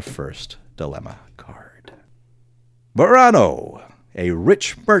our first dilemma card. Burano, a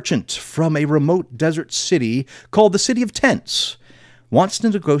rich merchant from a remote desert city called the City of Tents, wants to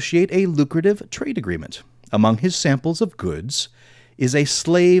negotiate a lucrative trade agreement. Among his samples of goods is a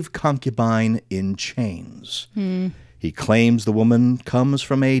slave concubine in chains. He claims the woman comes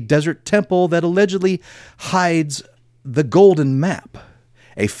from a desert temple that allegedly hides the golden map,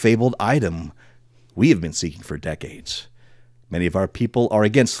 a fabled item we have been seeking for decades. Many of our people are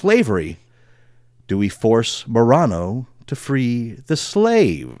against slavery. Do we force Morano to free the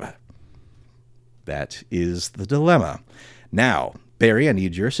slave? That is the dilemma. Now, Barry, I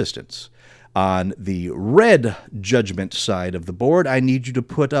need your assistance. On the red judgment side of the board, I need you to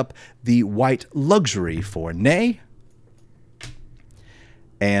put up the white luxury for nay.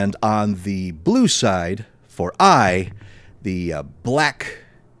 And on the blue side, for I, the black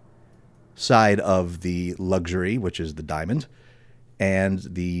side of the luxury, which is the diamond, and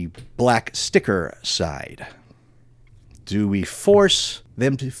the black sticker side. Do we force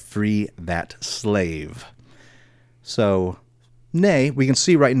them to free that slave? So, nay, we can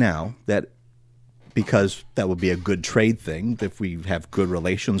see right now that because that would be a good trade thing, if we have good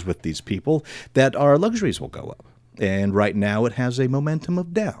relations with these people, that our luxuries will go up. And right now it has a momentum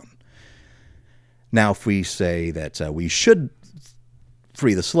of down. Now, if we say that we should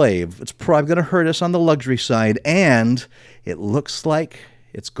free the slave, it's probably going to hurt us on the luxury side, and it looks like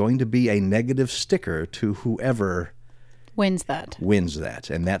it's going to be a negative sticker to whoever Wins that.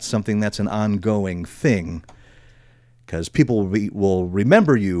 And that's something that's an ongoing thing, because people will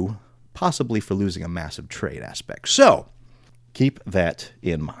remember you possibly for losing a massive trade aspect. So keep that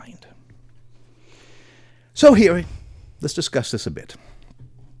in mind. So here, let's discuss this a bit.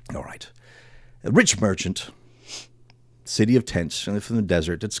 All right. A rich merchant, city of tents, from the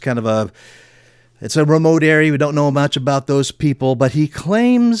desert. It's kind of it's a remote area. We don't know much about those people, but he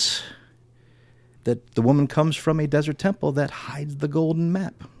claims that the woman comes from a desert temple that hides the golden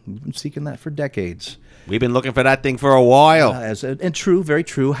map. We've been seeking that for decades. We've been looking for that thing for a while. And true, very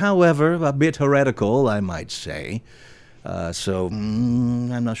true. However, a bit heretical, I might say.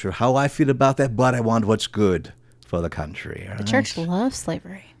 I'm not sure how I feel about that, but I want what's good for the country. The church loves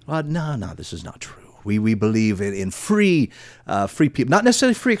slavery. No, this is not true. We believe in free people. Not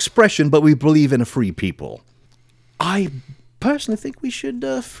necessarily free expression, but we believe in a free people. I personally think we should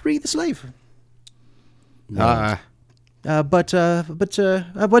free the slave. But what's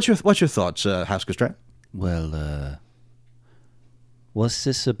your thoughts, House Castrat? Well, what's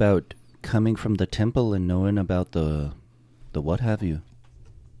this about coming from the temple and knowing about the what have you?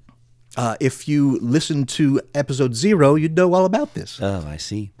 If you listen to episode 0, you'd know all about this. Oh, I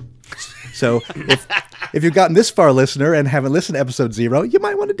see. So if you've gotten this far, listener, and haven't listened to episode 0, you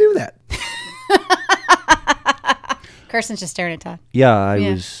might want to do that. Carson's just staring at Todd.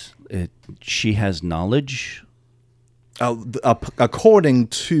 Yeah, she has knowledge. According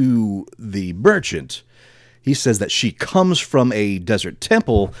to the merchant, he says that she comes from a desert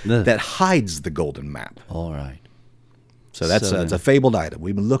temple that hides the golden map. All right. So that's it's a fabled item.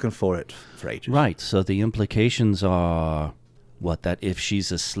 We've been looking for it for ages. Right. So the implications are that if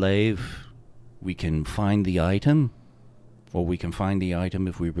she's a slave, we can find the item, or we can find the item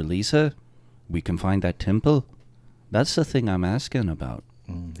if we release her. We can find that temple. That's the thing I'm asking about.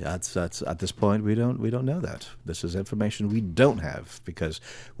 That's at this point we don't know that. This is information we don't have, because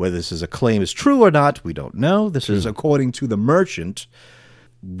whether this is a claim is true or not, we don't know. This is according to the merchant.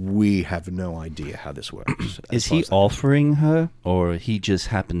 We have no idea how this works. Is he offering her, or he just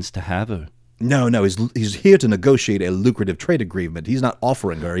happens to have her? No, he's here to negotiate a lucrative trade agreement. He's not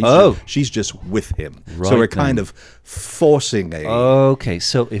offering her. She's just with him. Right, so we're kind of forcing a... Okay,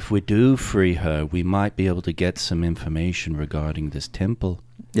 so if we do free her, we might be able to get some information regarding this temple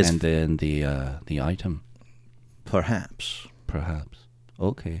and then the item. Perhaps.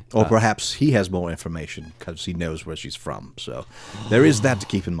 Okay. Or perhaps he has more information because he knows where she's from. So there is that to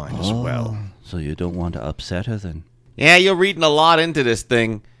keep in mind as well. So you don't want to upset her then? Yeah, you're reading a lot into this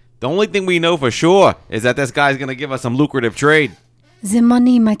thing. The only thing we know for sure is that this guy's going to give us some lucrative trade. The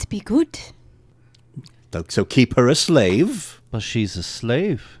money might be good. So keep her a slave. But she's a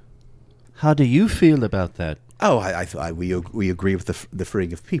slave. How do you feel about that? Oh, we agree with the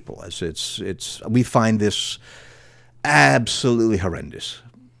freeing of people. We find this absolutely horrendous.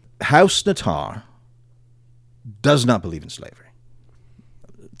 House Natar does not believe in slavery,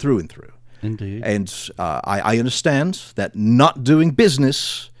 through and through. Indeed. And I understand that not doing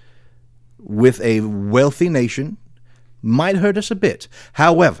business with a wealthy nation might hurt us a bit.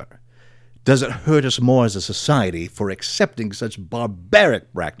 However, does it hurt us more as a society for accepting such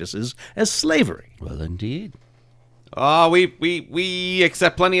barbaric practices as slavery? Well, indeed. Oh, we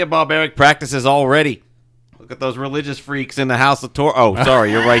accept plenty of barbaric practices already. Look at those religious freaks in the House of Tor. Oh, sorry,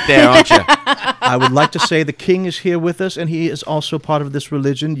 you're right there, aren't you? I would like to say the king is here with us, and he is also part of this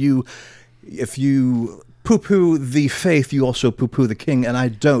religion. If you poo-poo the faith, you also poo-poo the king, and I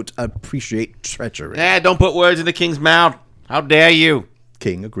don't appreciate treachery. Don't put words in the king's mouth. How dare you?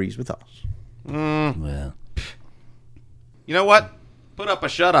 King agrees with us. Well, you know what? Put up a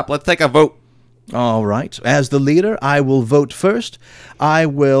shut up. Let's take a vote. All right. As the leader, I will vote first. I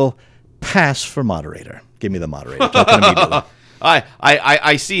will pass for moderator. Give me the moderator token immediately.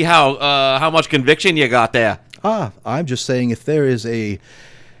 I see how much conviction you got there. I'm just saying if there is a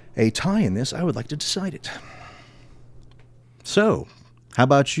tie in this, I would like to decide it. So, how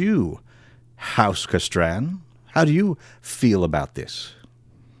about you, House Castran? How do you feel about this?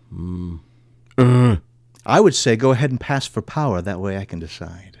 I would say go ahead and pass for power. That way I can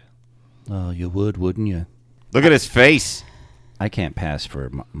decide. Oh, you would, wouldn't you? Look at his face. I can't pass for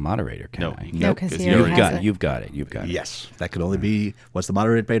moderator, can No, I? you No, can't, because 'cause he you already already has it. You've got it. You've got it. Yes, that can only be once the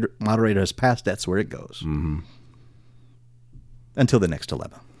moderator has passed. That's where it goes. Until the next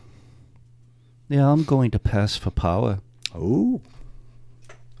dilemma. Yeah, I'm going to pass for power. Oh,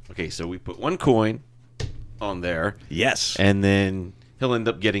 Okay, so we put 1 coin on there, yes. and then he'll end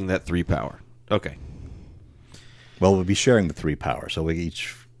up getting that 3 power. Okay. Well, we'll be sharing the 3 power, so we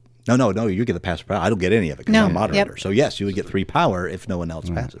each. No. You get the pass for power. I don't get any of it because No. I'm moderator. Yep. So yes, you would get 3 power if no one else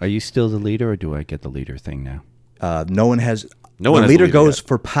passes. Are you still the leader, or do I get the leader thing now? No one has. No one the has leader the leader goes yet.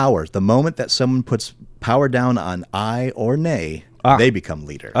 for power. The moment that someone puts power down on aye or nay, they become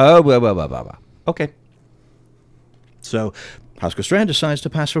leader. Oh, well. Okay. So, House Castran decides to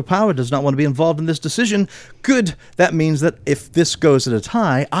pass for power, does not want to be involved in this decision. Good. That means that if this goes at a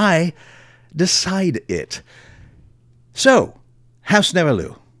tie, I decide it. So, House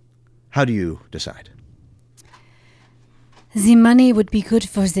Nerelu, how do you decide? The money would be good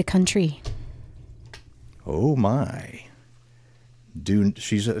for the country. Oh my!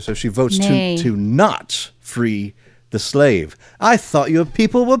 So she votes Nay. to not free the slave. I thought your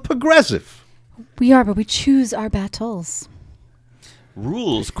people were progressive. We are, but we choose our battles.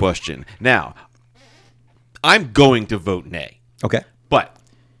 Rules question. Now, I'm going to vote nay. Okay. But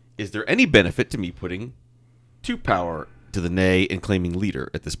is there any benefit to me putting 2 power to the nay and claiming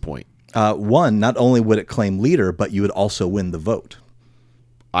leader at this point? One, not only would it claim leader, but you would also win the vote.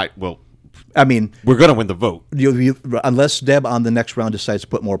 I mean, We're going to win the vote. unless Deb on the next round decides to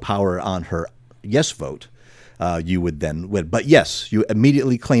put more power on her yes vote, you would then win. But yes, you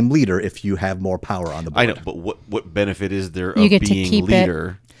immediately claim leader if you have more power on the board. I know, but what benefit is there You of get to being keep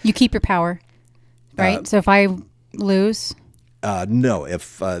leader? You keep your power, right? So if I lose, No,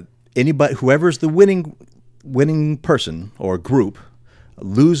 if anybody, whoever's the winning person or group,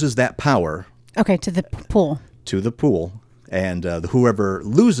 loses that power okay, to the pool. to the pool, and whoever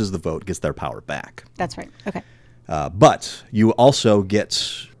loses the vote gets their power back. That's right. Okay. But you also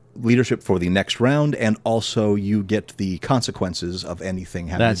get leadership for the next round, and also you get the consequences of anything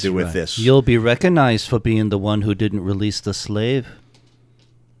having That's to do with right. this. You'll be recognized for being the one who didn't release the slave.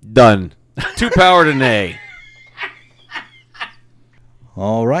 Done. 2 power to nay.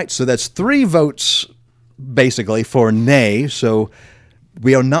 All right, so that's 3 votes basically for nay. So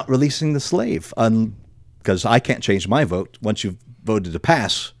we are not releasing the slave because I can't change my vote. Once you've voted to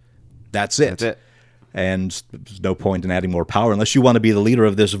pass, that's it. That's it. And there's no point in adding more power unless you want to be the leader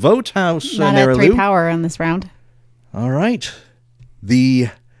of this vote, House Not at 3 Nerelu. power on this round. All right. The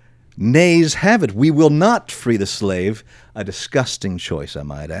nays have it. We will not free the slave. A disgusting choice, I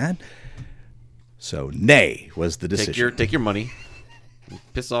might add. So nay was the decision. Take your money.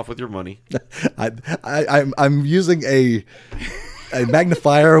 Piss off with your money. I'm using a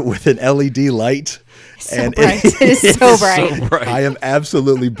magnifier with an LED light. So bright. It is so bright. So bright. I am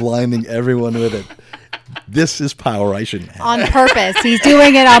absolutely blinding everyone with it. This is power I shouldn't have. On purpose. He's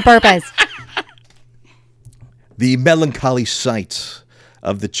doing it on purpose. The melancholy sight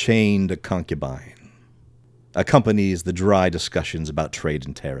of the chained concubine accompanies the dry discussions about trade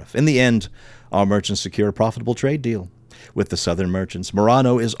and tariff. In the end, our merchants secure a profitable trade deal with the southern merchants.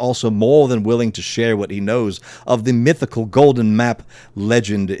 Morano is also more than willing to share what he knows of the mythical golden map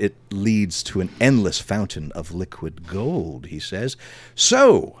legend. It leads to an endless fountain of liquid gold, he says.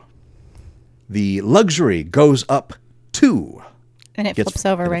 So, the luxury goes up 2. And it flips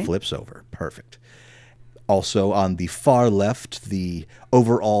over, and it right? flips over. Perfect. Also, on the far left, the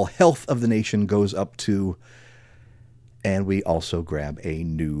overall health of the nation goes up 2. And we also grab a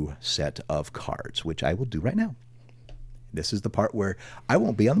new set of cards, which I will do right now. This is the part where I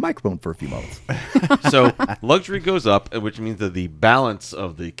won't be on the microphone for a few moments. So luxury goes up, which means that the balance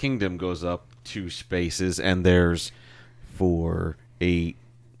of the kingdom goes up 2 spaces, and there's 4, 8,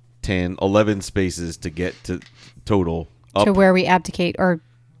 10, 11 spaces to get to total up. To where we abdicate or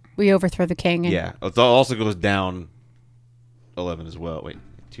we overthrow the king. And Yeah, it also goes down 11 as well. Wait,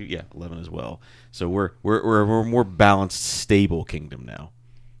 2, yeah, 11 as well. So we're a more balanced, stable kingdom now.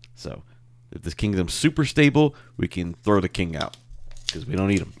 So if this kingdom's super stable, we can throw the king out because we don't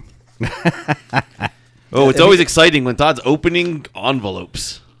need him. Oh, it's always exciting when Todd's opening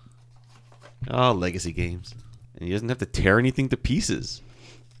envelopes. Oh, legacy games, and he doesn't have to tear anything to pieces.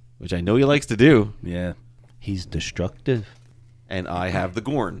 which I know he likes to do. Yeah. He's destructive. And I have the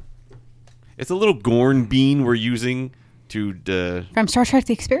Gorn. It's a little Gorn bean we're using to From Star Trek: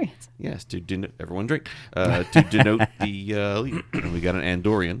 The Experience. yes, to denote everyone drink to denote the leader. And we got an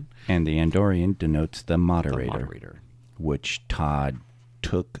Andorian. And the Andorian denotes the The moderator, moderator. which Todd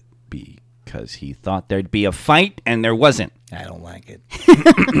took because he thought there'd be a fight, and there wasn't. I don't like it.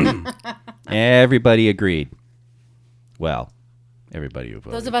 Everybody agreed. Well, everybody who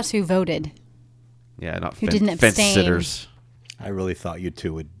voted. Those of us who voted. Yeah, not Who didn't fence abstain. sitters. I really thought you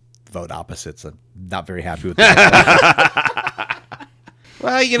two would vote opposites. I'm not very happy with that.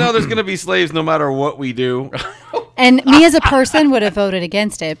 Well, you know, there's going to be slaves no matter what we do. And me as a person would have voted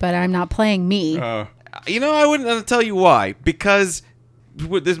against it, but I'm not playing me. You know, I wouldn't tell you why. Because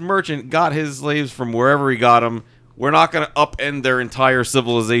this merchant got his slaves from wherever he got them. We're not going to upend their entire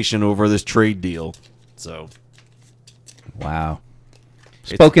civilization over this trade deal. So, Wow.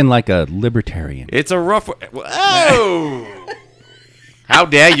 Spoken like a libertarian. it's a rough... Oh! How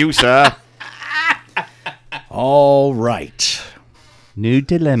dare you, sir? All right. New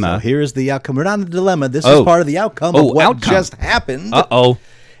dilemma. So here is the outcome. We're not in the dilemma. This Oh. is part of the outcome Oh, of what outcome. just happened. Uh-oh.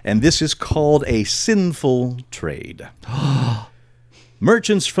 And this is called a sinful trade.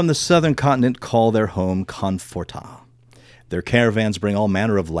 Merchants from the southern continent call their home Conforta. Their caravans bring all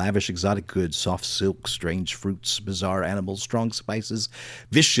manner of lavish exotic goods, soft silks, strange fruits, bizarre animals, strong spices,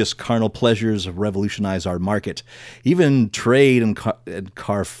 vicious carnal pleasures revolutionize our market. Even trade and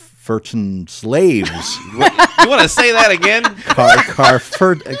Carfertan slaves. You want to say that again?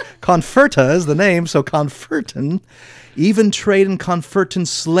 Conferta is the name, so Confertan. Even trade in Confertan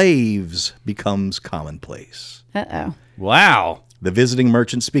slaves becomes commonplace. Uh-oh. Wow. The visiting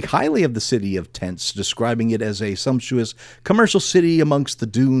merchants speak highly of the city of tents, describing it as a sumptuous commercial city amongst the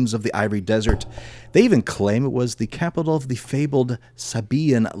dunes of the Ivory Desert. They even claim it was the capital of the fabled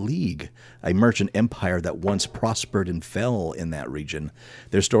Sabaean League, a merchant empire that once prospered and fell in that region.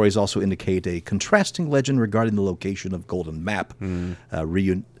 Their stories also indicate a contrasting legend regarding the location of Golden Map,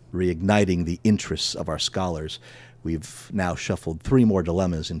 reigniting the interests of our scholars. We've now shuffled 3 more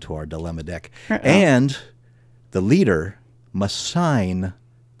dilemmas into our dilemma deck. And the leader must sign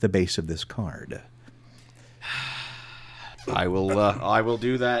the base of this card. I will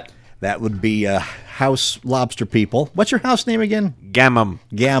do that. That would be House Lobster People. What's your house name again? Gammum.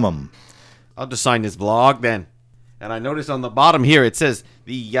 Gammum. I'll just sign this blog then. And I noticed on the bottom here it says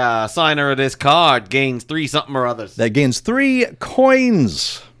the signer of this card gains 3 something or others. That gains 3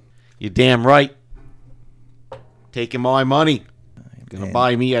 coins. You damn right. Taking my money. Gonna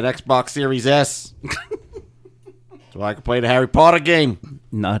buy me an Xbox Series S. So I can play the Harry Potter game.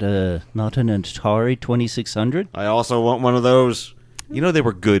 Not an Atari 2600? I also want one of those. You know they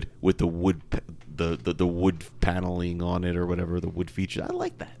were good with the wood, the wood paneling on it or whatever, the wood feature. I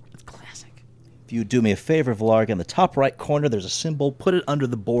like that. It's classic. If you do me a favor, Vlarg, in the top right corner, there's a symbol. Put it under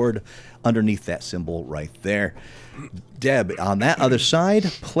the board, underneath that symbol right there. Deb, on that other side,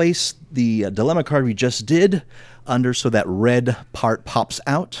 place the dilemma card we just did under so that red part pops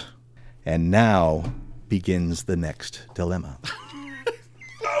out. And now begins the next dilemma.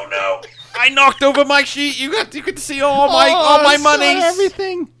 Oh no! I knocked over my sheet. You could see all my money.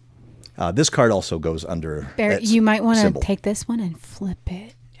 Everything. This card also goes under. Barry, that you might want to symbol. take this one and flip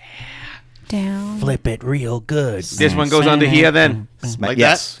it. Down. Flip it real good. This one goes under here then, like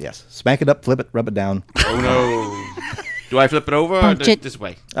yes, yes. Smack it up, flip it, rub it down. that. Oh no! Do I flip it over or Punch it. this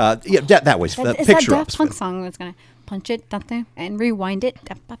way? Yeah, that way. Is Picture that up. Daft Punk song that's going to punch it, something, and rewind it?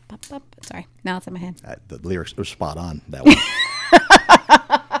 Up, up, up, up. Sorry, now it's in my head. The lyrics are spot on. That one.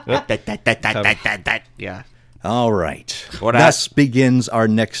 Yeah. All right. What Thus begins our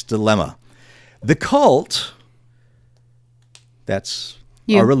next dilemma. The cult, that's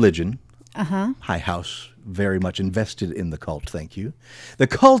You. our religion. High House, very much invested in the cult, thank you. The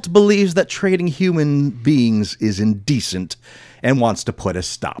cult believes that trading human beings is indecent and wants to put a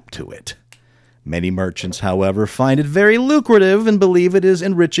stop to it. Many merchants, however, find it very lucrative and believe it is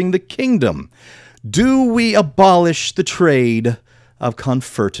enriching the kingdom. Do we abolish the trade of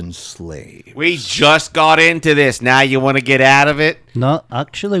Confertan slaves? We just got into this. Now you want to get out of it? No,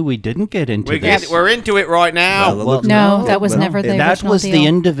 actually, we didn't get into this. We're into it right now. Well, No, that was never the That original was deal. the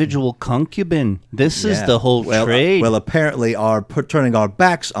individual concubine. This is Yeah. the whole trade. Well, apparently, our turning our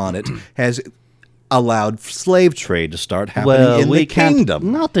backs on it has allowed slave trade to start happening in the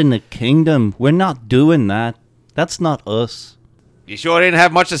kingdom. Not in the kingdom. We're not doing that. That's not us. You sure didn't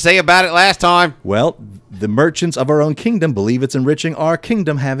have much to say about it last time. Well, the merchants of our own kingdom believe it's enriching our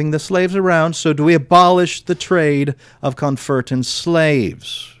kingdom having the slaves around, so do we abolish the trade of Confertan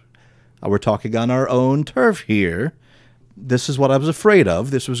slaves? We're talking on our own turf here. this is what I was afraid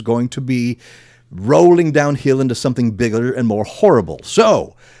of. This was going to be rolling downhill into something bigger and more horrible.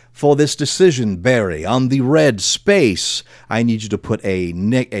 So, for this decision, Barry, on the red space, I need you to put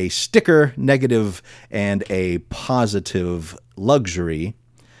a sticker, negative, and a positive luxury.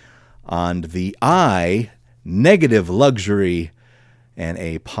 On the I, negative luxury, and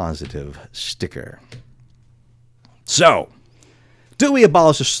a positive sticker. So, do we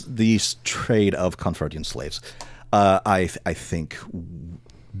abolish the trade of Convertian slaves? I think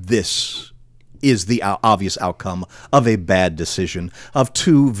this is the obvious outcome of a bad decision of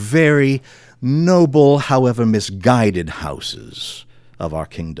two very noble, however misguided houses of our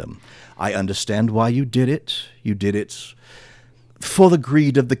kingdom. I understand why you did it. You did it for the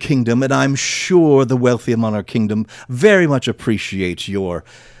greed of the kingdom, and I'm sure the wealthy among our kingdom very much appreciate your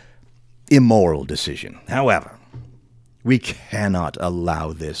immoral decision. However, we cannot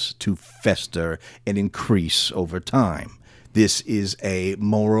allow this to fester and increase over time. This is a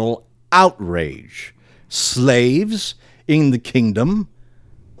moral outrage. Slaves in the kingdom,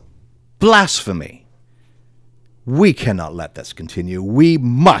 blasphemy. We cannot let this continue. We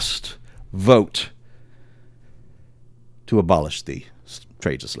must vote to abolish the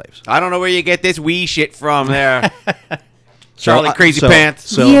trades of slaves. I don't know where you get this wee shit from there. Charlie Crazy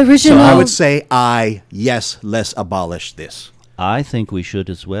Pants. The original. So I would say yes, let's abolish this. I think we should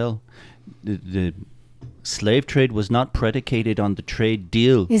as well. The slave trade was not predicated on the trade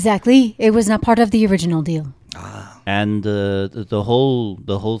deal, Exactly. It was not part of the original deal. and the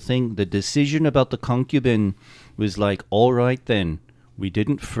whole thing. The decision about the concubine was like, all right then, we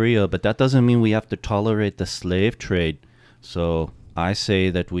didn't free her, but that doesn't mean we have to tolerate the slave trade. So I say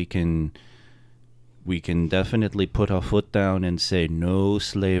that we can definitely put our foot down and say no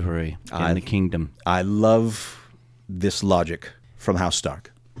slavery in the kingdom. I love this logic from House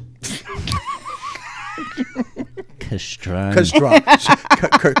Stark. Castran.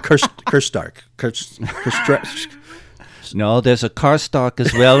 No, there's a Karstark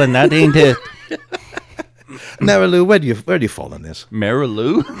as well, and that ain't it. Marilu, where do you fall on this?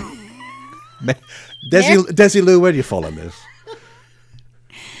 Marilou? Desilu, where do you fall on this?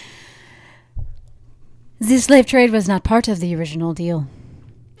 The slave trade was not part of the original deal.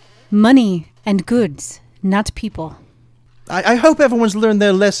 Money and goods, not people. I hope everyone's learned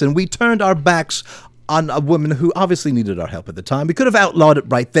their lesson. We turned our backs on a woman who obviously needed our help at the time. We could have outlawed it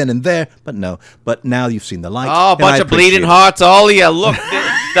right then and there, but no. But now you've seen the light. Oh, a bunch of bleeding hearts, all of you. Look,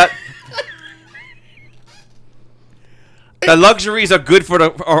 the luxuries are good for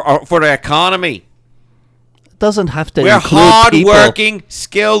the economy. Doesn't have to We're include people. hard-working,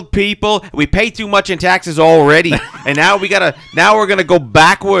 skilled people. We pay too much in taxes already, and now we're gonna go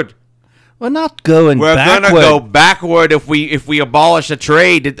backward. We're not going We're backward. gonna go backward if we abolish the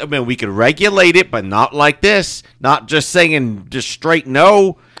trade. I mean, we could regulate it, but not like this. Not just saying just straight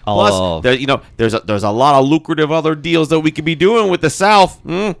no. Oh. Plus, there's a lot of lucrative other deals that we could be doing with the South.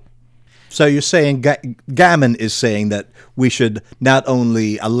 So you're saying Gammon is saying that we should not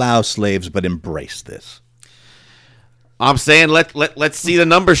only allow slaves but embrace this. I'm saying let's see the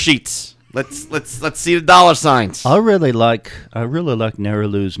number sheets. Let's see the dollar signs. I really like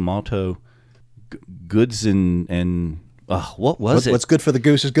Nerilu's motto. Goods and what was it? What's good for the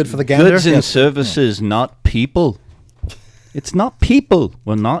goose is good for the gander. Goods and Yes. services, not people. It's not people.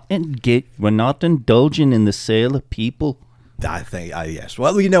 We're not indulging in the sale of people. I think yes.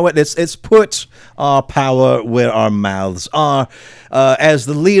 Well, you know what? It's put our power where our mouths are. As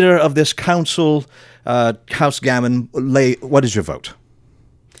the leader of this council, House Gammon, what is your vote?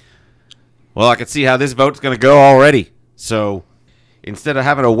 Well, I can see how this vote's going to go already. So, instead of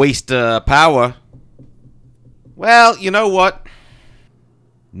having to waste power, well, you know what?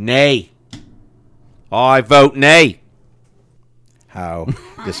 Nay. I vote nay. How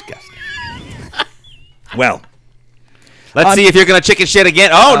disgusting. Well, let's see if you're going to chicken shit again.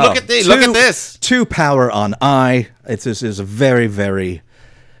 Oh, look at this. Look at this. 2 power on I. This is a very, very,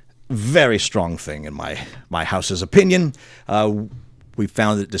 very strong thing in my house's opinion. We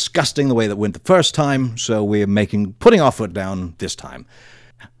found it disgusting the way that went the first time, so we're putting our foot down this time.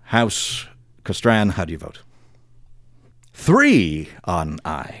 House Castran, how do you vote? 3 on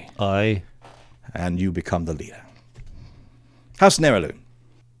I. Aye. And you become the leader. House Nerilu.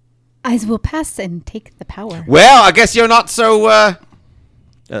 Eyes will pass and take the power. Well, I guess you're not so...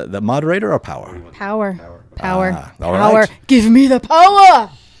 The moderator or power? Power. all right. Give me the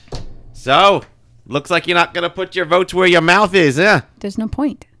power. So, looks like you're not going to put your votes where your mouth is, huh? There's no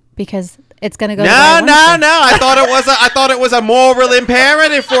point because it's going to go. No. I thought it was a moral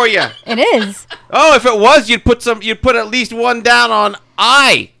imperative for you. It is. Oh, if it was, you'd put at least one down on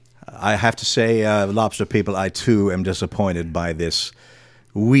I. I have to say, Lobster people, I too am disappointed by this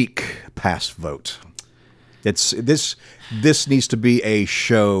weak pass vote. This needs to be a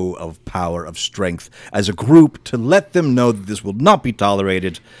show of power, of strength as a group to let them know that this will not be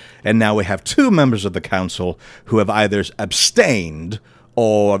tolerated. And now we have 2 members of the council who have either abstained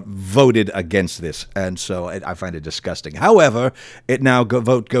or voted against this. And so I find it disgusting. However, it now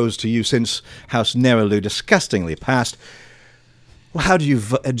vote goes to you since House Nerilu disgustingly passed. Well, how do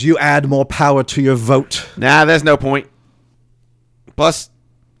you add more power to your vote? Nah, there's no point. Plus,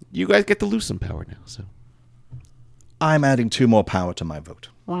 you guys get to lose some power now, so. I'm adding 2 more power to my vote.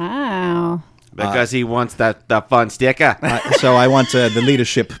 Wow. Because he wants the fun sticker. So I want the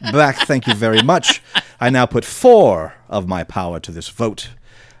leadership back. Thank you very much. I now put 4 of my power to this vote.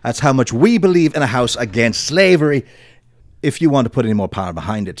 That's how much we believe in a house against slavery. If you want to put any more power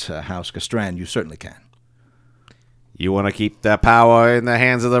behind it, House Castran, you certainly can. You want to keep the power in the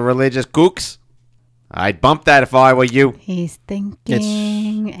hands of the religious kooks? I'd bump that if I were you. He's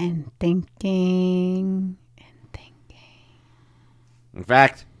thinking and thinking. In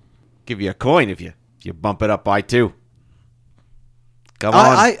fact, give you a coin if you bump it up by 2. Come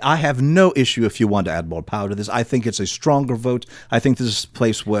on. I have no issue if you want to add more power to this. I think it's a stronger vote. I think this is a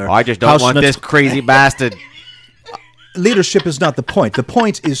place where... I just don't want this crazy bastard. Leadership is not the point. The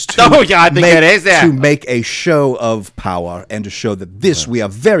point is to, to make a show of power and to show that we are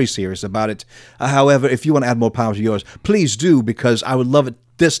very serious about it. However, if you want to add more power to yours, please do, because I would love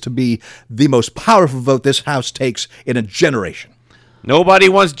this to be the most powerful vote this house takes in a generation. Nobody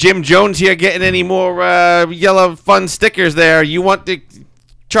wants Jim Jones here getting any more yellow fun stickers there. You want the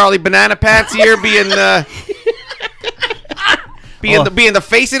Charlie Banana Pants here being being the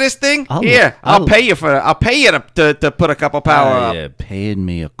face of this thing? I'll pay you for it. I'll pay you to put a couple power up. Paying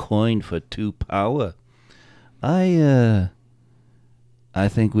me a coin for 2 power. I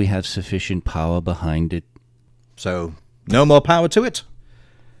think we have sufficient power behind it. So no more power to it.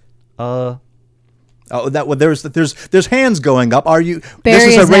 There's hands going up. Are you?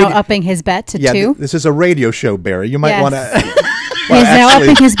 Barry is now upping his bet to 2. This is a radio show, Barry. You might want to. He's now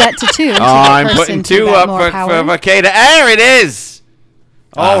upping his bet to 2. I'm putting 2 up for Makeda. There it is.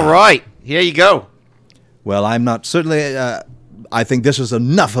 All right, here you go. Well, I'm not certainly. I think this is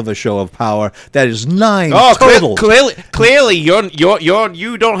enough of a show of power. That is 9 total. Clearly,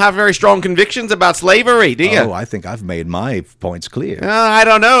 you don't have very strong convictions about slavery, do you? Oh, I think I've made my points clear. I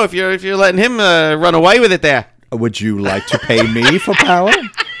don't know if you're letting him run away with it there. Would you like to pay me for power?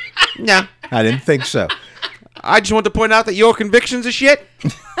 No, I didn't think so. I just want to point out that your convictions are shit.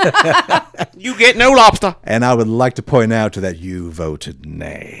 You get no lobster. And I would like to point out that you voted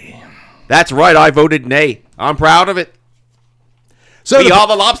nay. That's right, I voted nay. I'm proud of it. So we are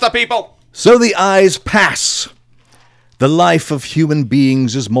the lobster people. So the ayes pass. The life of human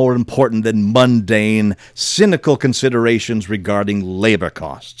beings is more important than mundane, cynical considerations regarding labor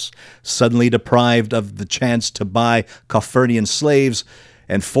costs. Suddenly deprived of the chance to buy Coffernian slaves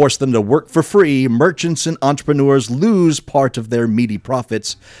and force them to work for free, merchants and entrepreneurs lose part of their meaty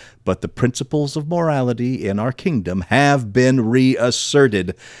profits. But the principles of morality in our kingdom have been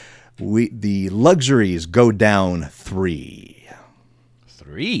reasserted. The luxuries go down 3.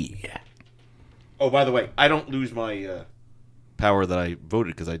 3. Oh, by the way, I don't lose my power that I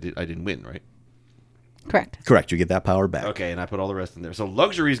voted because I didn't win, right? Correct. You get that power back. Okay, and I put all the rest in there. So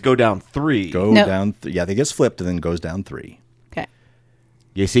luxuries go down 3. Yeah, they get flipped and then goes down 3. Okay.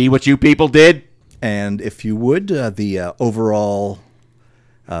 You see what you people did? And if you would, the overall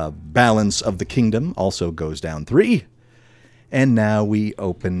balance of the kingdom also goes down 3. And now we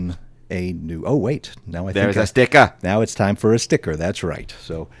open a new... Oh, wait. Now I think... There's a sticker. Now it's time for a sticker. That's right.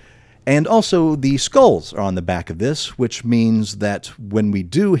 So, and also the skulls are on the back of this, which means that when we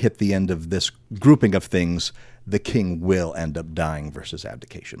do hit the end of this grouping of things, the king will end up dying versus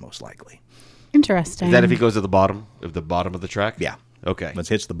abdication, most likely. Interesting. Is that if he goes to the bottom of the track? Yeah. Okay.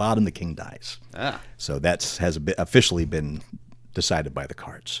 Once it hits the bottom, the king dies. So that has officially been decided by the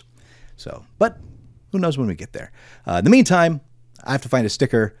cards. So, but who knows when we get there. In the meantime, I have to find a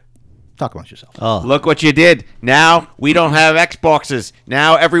sticker. Talk amongst yourselves. Oh. Look what you did. Now we don't have Xboxes.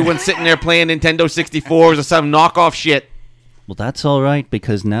 Now everyone's sitting there playing Nintendo 64s or some knockoff shit. Well, that's all right,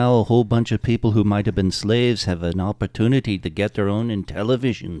 because now a whole bunch of people who might have been slaves have an opportunity to get their own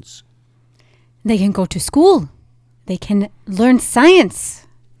Intellivisions. They can go to school. They can learn science.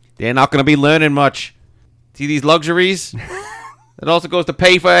 They're not going to be learning much. See these luxuries? It also goes to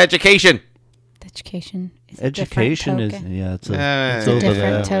pay for education. Education is Education a is, different token. yeah, it's a over different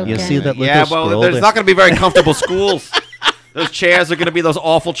there. token. You see that little Yeah, scroll well, there's there? not going to be very comfortable schools. Those chairs are going to be those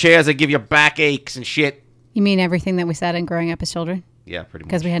awful chairs that give you backaches and shit. You mean everything that we sat in growing up as children? Yeah, pretty much.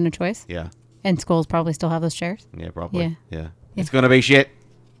 Because we had no choice. Yeah. And schools probably still have those chairs. Yeah, probably. Yeah. Yeah. It's gonna be shit.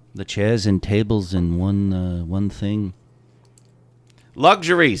 The chairs and tables in one thing.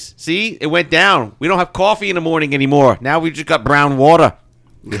 Luxuries. See, it went down. We don't have coffee in the morning anymore. Now we just got brown water.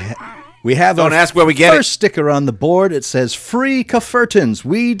 We have Don't our ask where we get first sticker on the board. It says, "Free Kafurtans.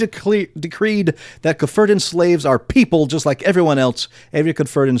 We decreed that Kafurtan slaves are people just like everyone else. Every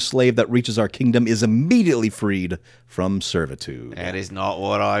Kafurtan slave that reaches our kingdom is immediately freed from servitude." That is not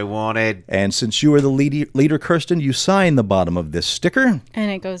what I wanted. And since you are the leader, Kirsten, you sign the bottom of this sticker.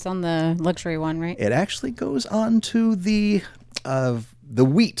 And it goes on the luxury one, right? It actually goes on to the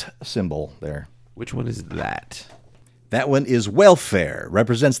wheat symbol there. Which one is that? That one is welfare,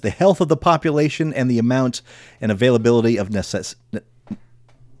 represents the health of the population and the amount and availability of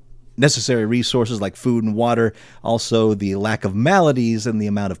necessary resources like food and water, also the lack of maladies and the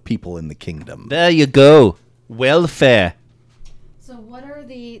amount of people in the kingdom. There you go. Welfare. So what are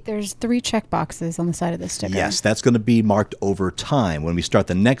there's 3 check boxes on the side of this sticker. Yes, that's going to be marked over time. When we start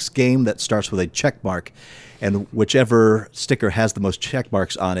the next game, that starts with a check mark, and whichever sticker has the most check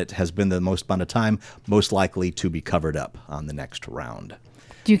marks on it has been the most amount of time, most likely to be covered up on the next round.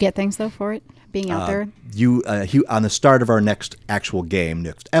 Do you get things, though, for it being out there? You on the start of our next actual game,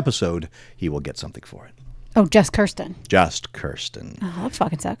 next episode, he will get something for it. Oh, just Kirsten. Just Kirsten. Oh, that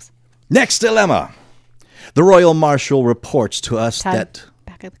fucking sucks. Next dilemma. The Royal Marshal reports to us Todd, that...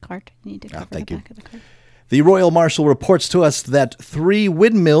 back of the card. You need to cover thank the you. back of the card. The Royal Marshal reports to us that 3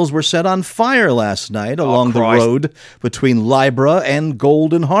 windmills were set on fire last night along the Christ. road between Libra and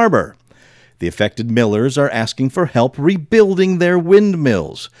Golden Harbor. The affected millers are asking for help rebuilding their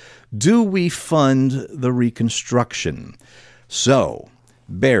windmills. Do we fund the reconstruction? So,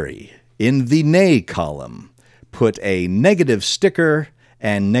 Barry, in the nay column, put a negative sticker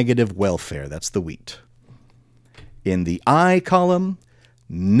and negative welfare. That's the wheat. In the I column,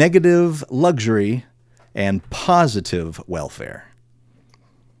 negative luxury and positive welfare.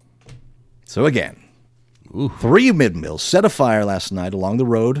 So again, 3 windmills set afire last night along the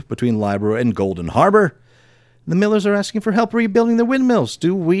road between Libra and Golden Harbor. The millers are asking for help rebuilding their windmills.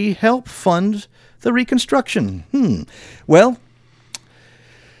 Do we help fund the reconstruction? Well,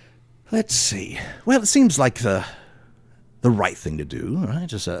 let's see. Well, it seems like the right thing to do, right?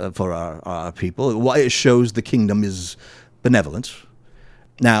 Just for our people. Why it shows the kingdom is benevolent.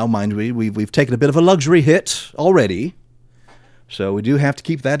 Now, mind we've taken a bit of a luxury hit already, so we do have to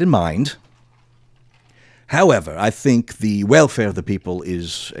keep that in mind. However, I think the welfare of the people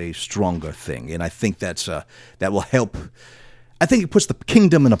is a stronger thing, and I think that will help. I think it puts the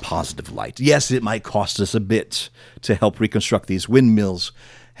kingdom in a positive light. Yes, it might cost us a bit to help reconstruct these windmills.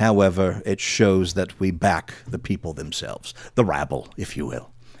 However, it shows that we back the people themselves, the rabble, if you will.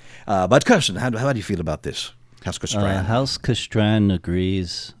 But Kirsten, how do you feel about this? House Castran. House Castran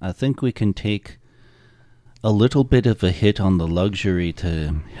agrees. I think we can take a little bit of a hit on the luxury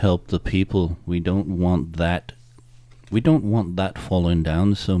to help the people. We don't want that. We don't want that falling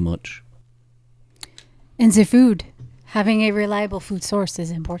down so much. And the food. Having a reliable food source is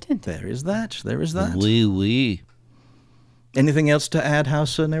important. There is that. There is that. Oui. Anything else to add,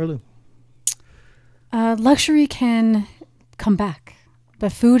 House Neralu? Luxury can come back,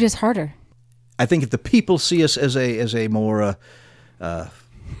 but food is harder. I think if the people see us as a more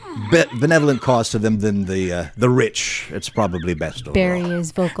benevolent cause to them than the rich, it's probably best overall. Barry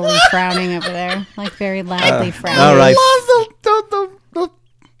is vocally frowning over there, like very loudly frowning. All right. I love the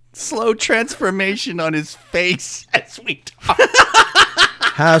slow transformation on his face as we talk.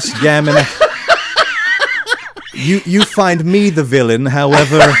 House Gammon, you find me the villain.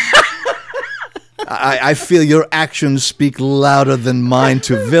 However, I feel your actions speak louder than mine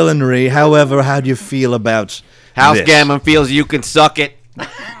to villainy. However, how do you feel about House this? Gammon feels you can suck it.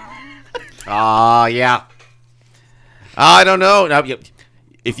 Yeah. I don't know. Now,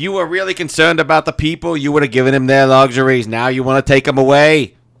 if you were really concerned about the people, you would have given them their luxuries. Now you want to take them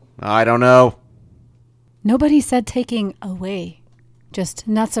away? I don't know. Nobody said taking away, just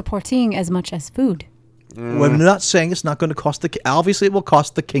not supporting as much as food. We're not saying it's not going to cost obviously it will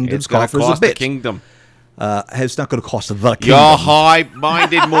cost the kingdom's It's going to coffers a cost the bit. kingdom. It's not going to cost the kingdom. Your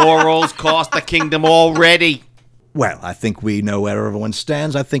high-minded morals cost the kingdom already. Well, I think we know where everyone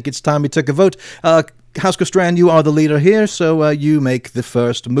stands. I think it's time we took a vote. House Castran, you are the leader here, so you make the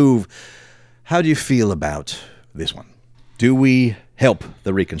first move. How do you feel about this one? Do we help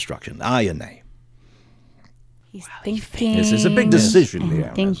the reconstruction? Aye or nay? He's thinking. This is a big decision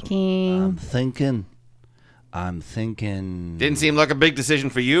here. I'm thinking. Didn't seem like a big decision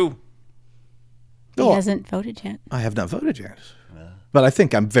for you. He Oh. hasn't voted yet. I have not voted yet. But I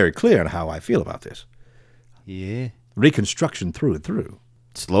think I'm very clear on how I feel about this. Yeah. Reconstruction through and through.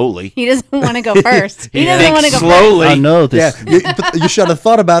 Slowly. He doesn't want to go first. He doesn't thinks want to go slowly. I know this. Yeah, you should have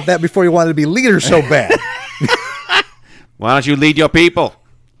thought about that before you wanted to be leader so bad. Why don't you lead your people?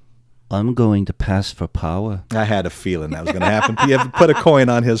 I'm going to pass for power. I had a feeling that was going to happen. You have to put a coin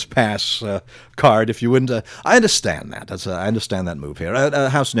on his pass card if you wouldn't. I understand that. I understand that move here.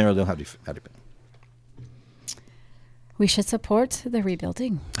 House Narrow, how do you feel? We should support the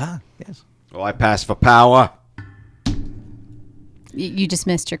rebuilding. Yes. Oh, I pass for power. You just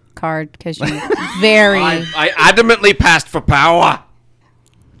missed your card because you very... I adamantly passed for power.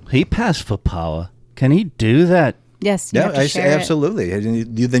 He passed for power. Can he do that? Yes, you Yeah, have to share it. absolutely.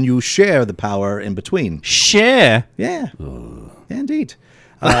 And then you share the power in between. Share. Yeah. Indeed.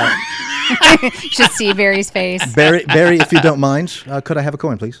 You should see Barry's face. Barry, if you don't mind, could I have a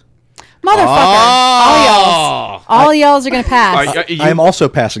coin, please? Motherfucker. All y'alls are going to pass. I am also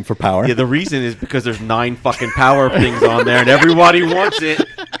passing for power. Yeah, the reason is because there's 9 fucking power things on there, and everybody wants it.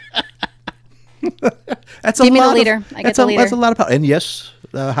 That's Give me the leader. I get the leader. That's a lot of power. And yes,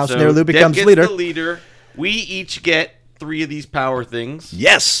 House So Nerlu Deb becomes gets leader. the leader. We each get 3 of these power things.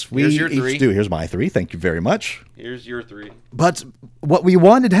 Yes, we Here's your each 3. do. Here's my 3. Thank you very much. Here's your 3. But what we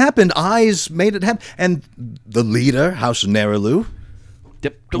wanted happened. Eyes made it happen. And the leader, House Nerlu,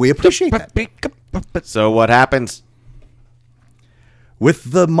 we appreciate that. So what happens?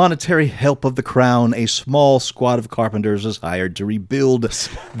 With the monetary help of the crown, a small squad of carpenters is hired to rebuild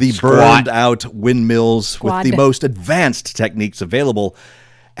the burned-out windmills with the most advanced techniques available.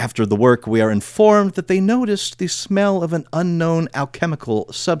 After the work, we are informed that they noticed the smell of an unknown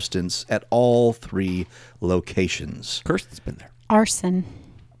alchemical substance at all 3 locations. Kirsten's been there. Arson.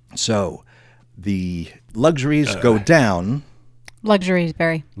 So, the luxuries go down Luxuries,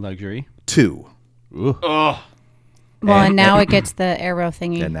 Barry. Luxury. 2. Oh, Well, and now it gets the arrow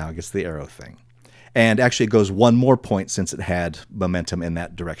thingy. And now it gets the arrow thing. And actually, it goes 1 more point since it had momentum in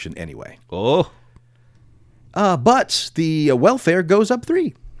that direction anyway. Oh. But the welfare goes up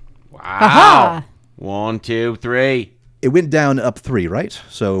 3. wow. Aha! 1, 2, 3. It went down up 3, right?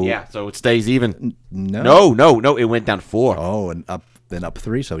 So Yeah, so it stays even. no. No, it went down 4. Oh, and then up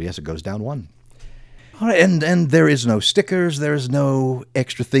 3. So yes, it goes down 1. All right, and there is no stickers. There is no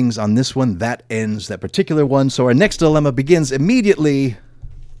extra things on this one. That ends that particular one. So our next dilemma begins immediately.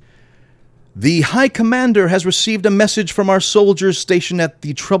 The High Commander has received a message from our soldiers stationed at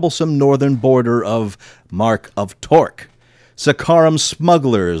the troublesome northern border of Mark of Torque. Sakaram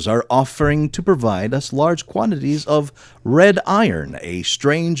smugglers are offering to provide us large quantities of red iron, a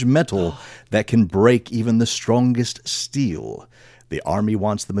strange metal that can break even the strongest steel. The army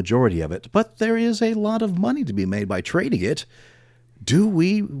wants the majority of it, but there is a lot of money to be made by trading it. Do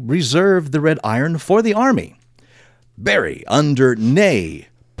we reserve the red iron for the army? Barry, under nay,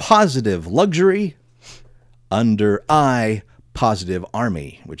 positive luxury. Under I, positive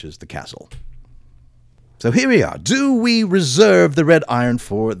army, which is the castle. So here we are. Do we reserve the red iron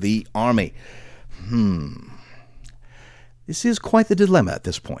for the army? This is quite the dilemma at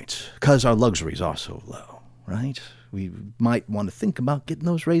this point, because our luxuries are so low, right? We might want to think about getting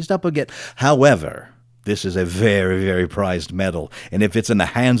those raised up again. However, this is a very, very prized metal, and if it's in the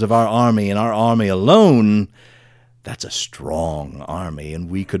hands of our army and our army alone, that's a strong army, and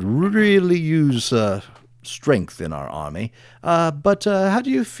we could really use strength in our army. But how do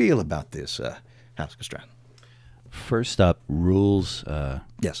you feel about this, House Castran? First up, rules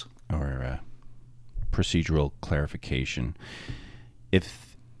Yes. or procedural clarification.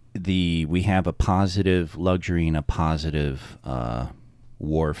 If we have a positive luxury and a positive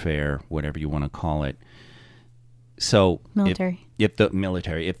warfare, whatever you want to call it. So Military. If the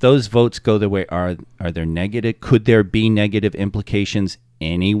military, if those votes go their way, are there negative? Could there be negative implications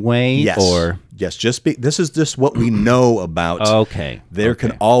anyway? Yes. Or yes. This is just what we know about. okay, There okay.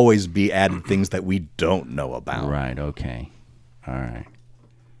 can always be added things that we don't know about. Right. Okay. All right.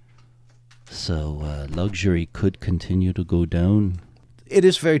 So luxury could continue to go down. It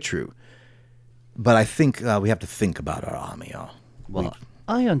is very true. But I think we have to think about our army. Well,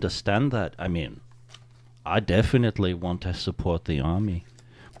 I understand that. I mean, I definitely want to support the army,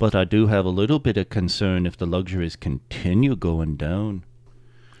 but I do have a little bit of concern if the luxuries continue going down.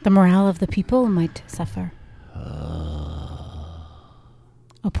 The morale of the people might suffer.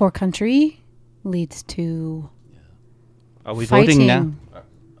 A poor country leads to Are we fighting. voting now?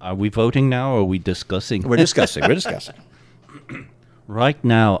 Are we voting now, or are we discussing? We're discussing. We're discussing. Right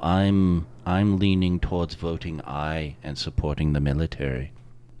now, I'm leaning towards voting aye and supporting the military.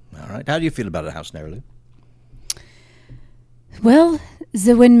 All right. How do you feel about it, House Nerlu? Well,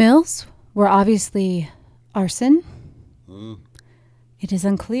 the windmills were obviously arson. It is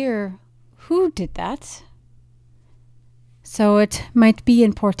unclear who did that. So it might be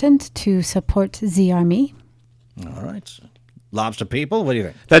important to support the army. All right. Lobster people, what do you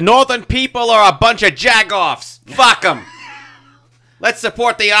think? The northern people are a bunch of jagoffs. Fuck them. Let's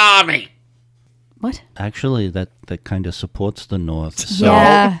support the army. What? Actually, that kind of supports the North. So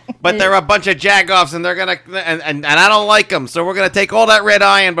Yeah. But they're a bunch of jagoffs, and they're gonna and I don't like them. So we're gonna take all that red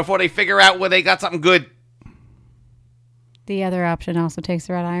iron before they figure out where they got something good. The other option also takes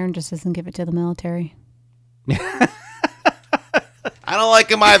the red iron, just doesn't give it to the military. I don't like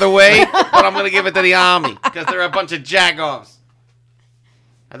them either way, but I'm gonna give it to the army because they're a bunch of jagoffs.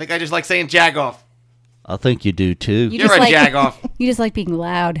 I think I just like saying jagoff. I think you do too. You You're just a like- jagoff. You just like being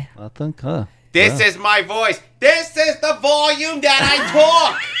loud. I think, This is my voice. This is the volume that I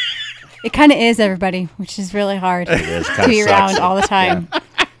talk. It kind of is, everybody, which is really hard is, to kinda be sucks. around all the time.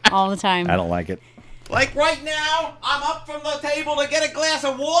 All the time. I don't like it. Like right now, I'm up from the table to get a glass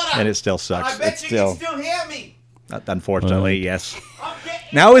of water. And it still And sucks. I bet It's you still, can still hear me. unfortunately, yes. I'm getting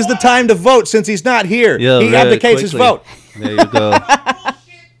Now is the time to vote since he's not here. Yeah, he right, abdicates his quickly. vote. There you go.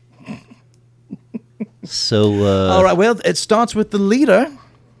 So, All right, well, it starts with the leader.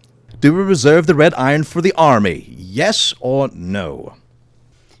 Do we reserve the red iron for the army? Yes or no?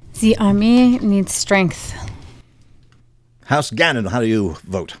 The army needs strength. House Gannon, how do you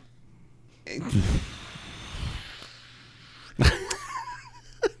vote?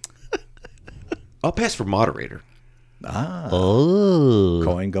 I'll pass for moderator. oh,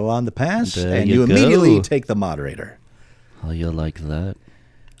 Coin go on the pass, There and you you immediately go. take the moderator. oh, you like that?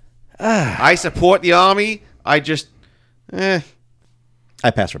 I support the army. I just, I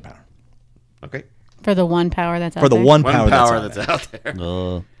pass for power. okay. For the one power that's out For the there. one One power, power that's that's out out there.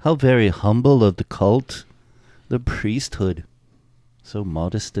 Oh, how very humble of the cult, the priesthood, so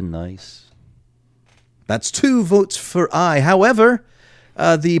modest and nice. That's 2 votes for I. However,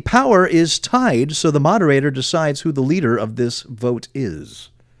 the power is tied, so the moderator decides who the leader of this vote is.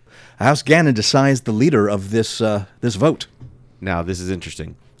 House Gannon decides the leader of this vote. Now, this is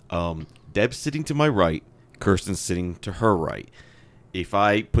interesting. Deb's sitting to my right. Kirsten's sitting to her right. If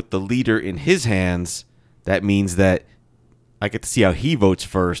I put the leader in his hands, that means that I get to see how he votes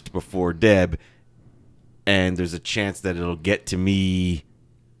first before Deb, and there's a chance that it'll get to me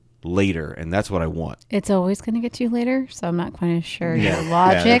later, and that's what I want. It's always going to get to you later, so I'm not quite sure Yeah. your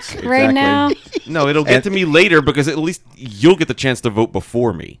logic Yeah, right exactly. now. No, it'll get to me later because at least you'll get the chance to vote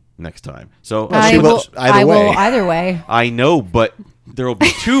before me next time. So she votes either way. will either way. I know, but there will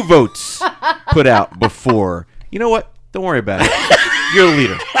be 2 votes put out before. You know what? Don't worry about it. You're the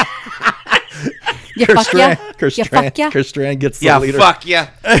leader. You fuck ya. You fuck ya. Kirstran gets the Yeah, leader. fuck yeah.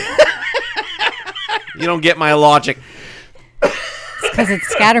 You don't get my logic. Because it's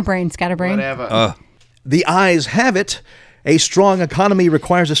scatterbrain. Whatever. The ayes have it. A strong economy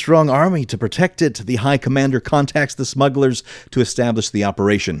requires a strong army to protect it. The High Commander contacts the smugglers to establish the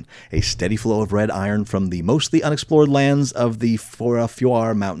operation. A steady flow of red iron from the mostly unexplored lands of the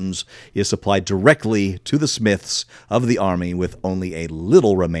Forafuar Mountains is supplied directly to the smiths of the army, with only a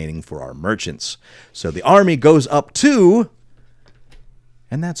little remaining for our merchants. So the army goes up to...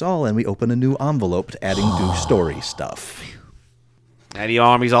 And that's all, and we open a new envelope adding to story stuff. Now the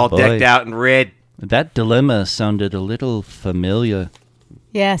army's all Boy. decked out in red. That dilemma sounded a little familiar.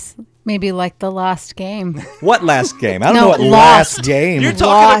 Yes, maybe like the Lost Game. What last game? I don't No, know what Lost. last game. You're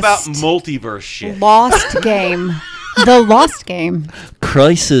talking about Lost. multiverse shit. Lost Game. The Lost Game.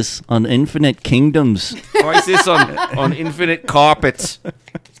 Crisis on Infinite Kingdoms. Crisis on infinite carpets.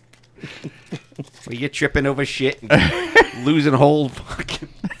 Where you're tripping over shit and losing whole fucking...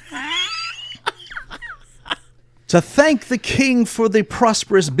 To thank the king for the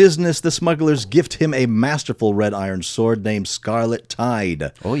prosperous business, the smugglers gift him a masterful red iron sword named Scarlet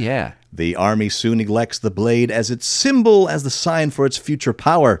Tide. Oh, yeah. The army soon elects the blade as its symbol, as the sign for its future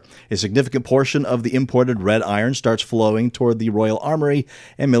power. A significant portion of the imported red iron starts flowing toward the royal armory,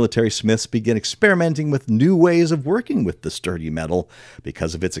 and military smiths begin experimenting with new ways of working with the sturdy metal.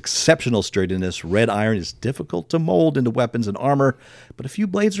 Because of its exceptional sturdiness, red iron is difficult to mold into weapons and armor, but a few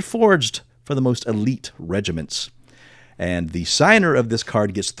blades are forged for the most elite regiments. And the signer of this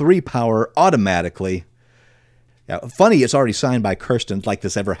card gets 3 power automatically. Now, funny, it's already signed by Kirsten, like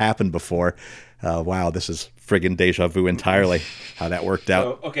this ever happened before. Wow, this is friggin' deja vu entirely, how that worked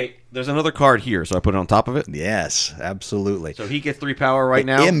out. So, okay, there's another card here, so I put it on top of it. Yes, absolutely. So he gets 3 power right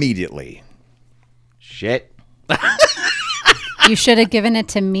now. Immediately. Shit. You should have given it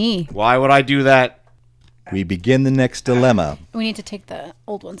to me. Why would I do that? We begin the next dilemma We need to take the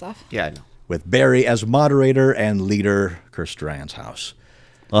old ones off. Yeah, I know. with Barry as moderator and leader, Kirstran's house.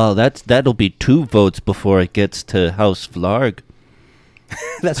 Oh, that'll be 2 votes before it gets to House Vlarg.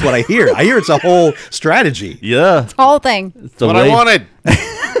 That's what I hear. I hear it's a whole strategy. Yeah. Whole thing. The What way- I wanted.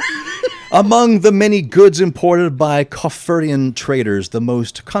 Among the many goods imported by Kofurian traders, the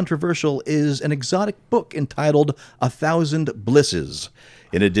most controversial is an exotic book entitled 1,000 Blisses.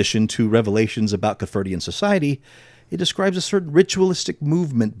 In addition to revelations about Kofurian society, it describes a certain ritualistic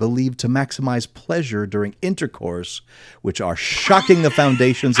movement believed to maximize pleasure during intercourse, which are shocking the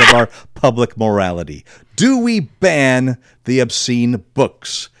foundations of our public morality. Do we ban the obscene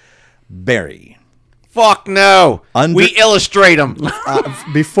books? Barry. Fuck no. We illustrate them.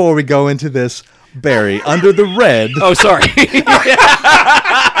 Before we go into this, Barry, under the red, Oh, sorry.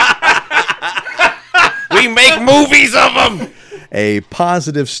 We make movies of them. a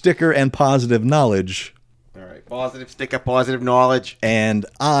positive sticker and positive knowledge. All right. Positive sticker, positive knowledge. And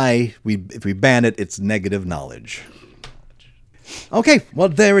if we ban it, it's negative knowledge. Okay, well,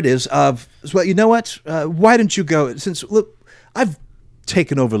 there it is. Well, you know what? Why don't you go, since, look, I've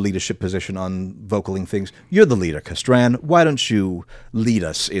taken over leadership position on vocaling things. You're the leader, Castran. Why don't you lead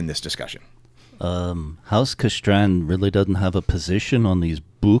us in this discussion? House Castran really doesn't have a position on these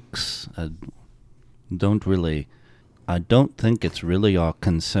books. I don't think it's really our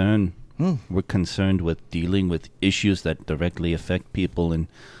concern. We're concerned with dealing with issues that directly affect people, and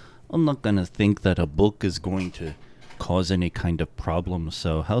I'm not going to think that a book is going to cause any kind of problem.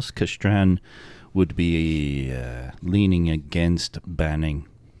 So House Castran would be leaning against banning.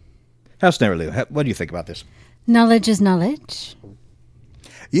 House Nerelu, what do you think about this? Knowledge is knowledge.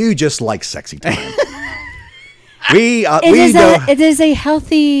 You just like sexy time. It It is a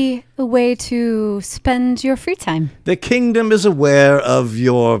healthy way to spend your free time. The kingdom is aware of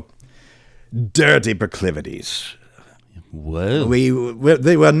your dirty proclivities. Whoa.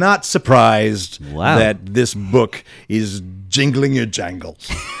 They were not surprised Wow. that this book is jingling your jangles.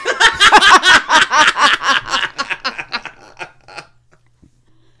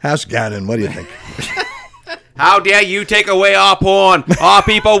 House Gannon, what do you think? How dare you take away our porn? Our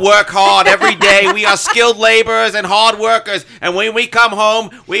people work hard every day. We are skilled laborers and hard workers. And when we come home,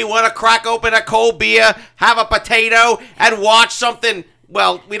 we want to crack open a cold beer, have a potato, and watch something.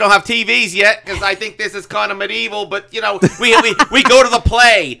 Well, we don't have TVs yet because I think this is kind of medieval. But, you know, we go to the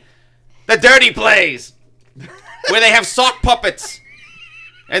play, the dirty plays, where they have sock puppets.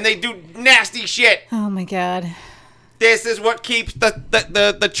 And they do nasty shit. Oh my god. This is what keeps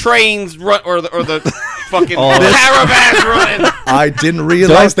the trains run, or the fucking caravans running. I didn't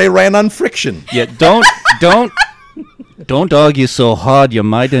realize they ran on friction. Yeah, don't argue so hard. You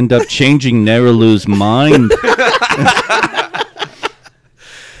might end up changing Nerelu's mind.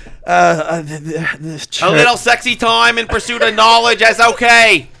 A little sexy time in pursuit of knowledge is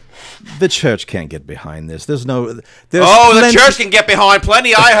okay. The church can't get behind this. There's The plenty- church can get behind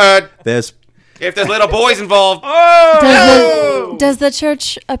plenty, I heard. There's If there's little boys involved. Does the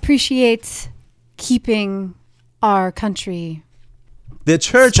church appreciate keeping our country the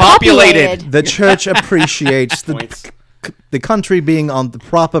church Populated. The church appreciates Points. the country being on the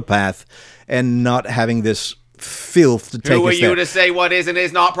proper path and not having this filth to take Who are us you there. to say what is and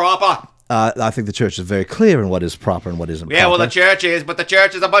is not proper? I think the church is very clear in what is proper and what isn't Yeah, proper. well, the church is, but the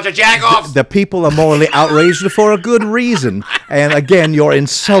church is a bunch of jagoffs. The people are morally outraged for a good reason. And again, you're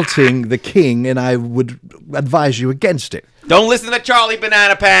insulting the king, and I would advise you against it. Don't listen to Charlie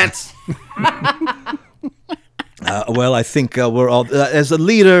Banana Pants. Well, I think we're all... as a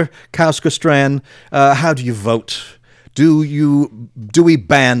leader, Kauskastran, how do you vote? Do we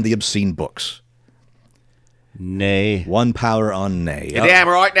ban the obscene books? Nay. One power on nay. You're damn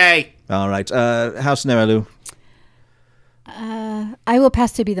right, nay. All right. House Nerelu. I will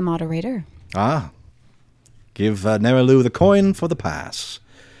pass to be the moderator. Give Nerelu the coin for the pass.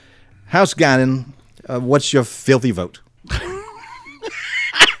 House Gannon, what's your filthy vote?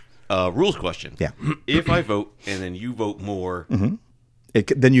 Rules question. Yeah. If I vote and then you vote more,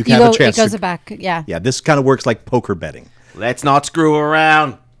 Then you can have a chance. It goes back. Yeah. Yeah, this kind of works like poker betting. let's not screw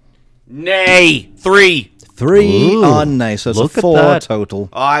around. Nay. 3. 3 Ooh, on nay, so it's look a at 4 that. total.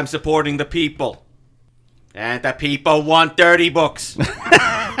 I'm supporting the people. And the people want dirty books.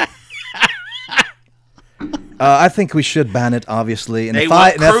 I think we should ban it, obviously. And They if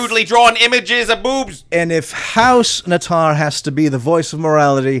want and if- crudely drawn images of boobs. And if House Natar has to be the voice of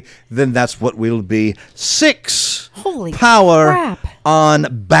morality, then that's what we'll be. 6 Holy power crap. on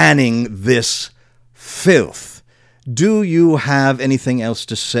banning this filth. Do you have anything else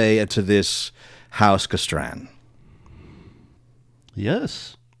to say to this, House Castran?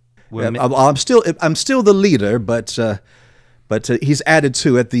 Yes. I'm still the leader, but But he's added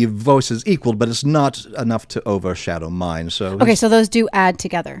to it. The voices equaled, but it's not enough to overshadow mine. So Okay, so those do add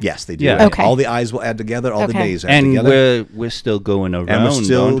together. yes, they do. Yeah. Okay. All the eyes will add together. All the Okay. days add And together. we're still going around. And we're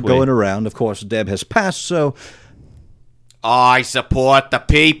still aren't we? going around. Of course, Deb has passed, so I support the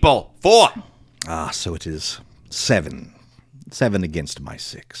people. 4. so it is 7. 7 against my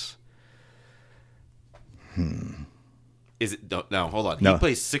 6. Is it? No, hold on. No. He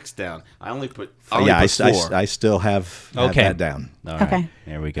plays 6 down. I only put. Yeah, put 4. I still have Okay. that down. All right. Okay.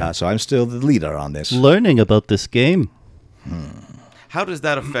 There we go. So I'm still the leader on this. Learning about this game. How does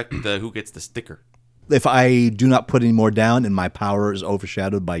that affect who gets the sticker? If I do not put any more down and my power is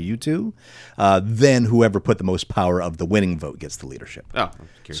overshadowed by you two, then whoever put the most power of the winning vote gets the leadership. Oh, I'm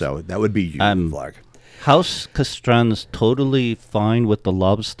curious. So that would be you, Vlarg. House Castran's totally fine with the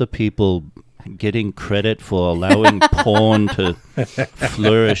lobster people getting credit for allowing porn to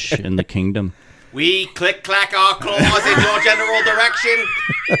flourish in the kingdom. We click clack our claws in your general direction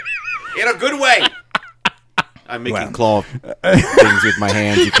in a good way. I'm making claw things with my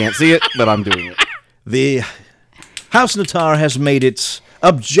hands. You can't see it, but I'm doing it. The House Natar has made its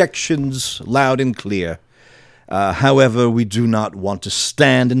objections loud and clear. However, we do not want to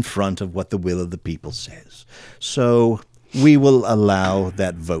stand in front of what the will of the people says. So we will allow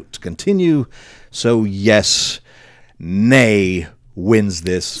that vote to continue. So yes, nay wins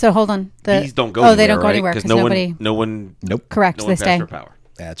this. So hold on. These don't go anywhere, they don't go right? anywhere because no nobody one Nope. correct no one this passed day. their power.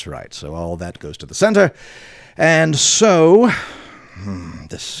 That's right. So all that goes to the center. And so,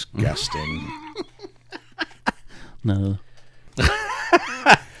 disgusting. No.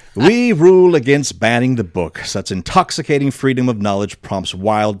 We rule against banning the book. Such intoxicating freedom of knowledge prompts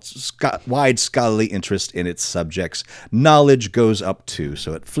wide scholarly interest in its subjects. Knowledge goes up 2,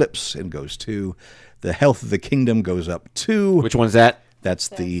 so it flips and goes 2. The health of the kingdom goes up 2. Which one's that? That's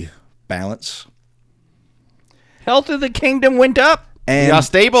the balance. Health of the kingdom went up. And, You're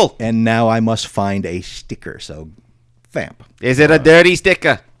stable. and now I must find a sticker. So, vamp. Is it a dirty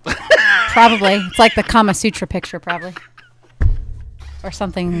sticker? Probably. It's like the Kama Sutra picture, probably. Or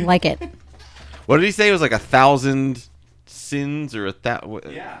something like it. What did he say? It was like 1,000 sins or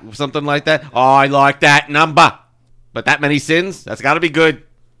something like that. Oh, I like that number. But that many sins? That's got to be good.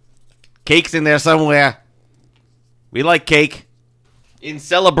 Cake's in there somewhere. We like cake. In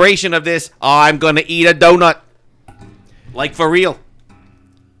celebration of this, I'm going to eat a donut. Like for real.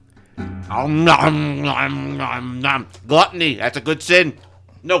 Gluttony. That's a good sin.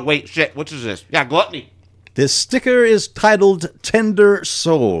 No, wait, shit. What is this? Yeah, gluttony. This sticker is titled Tender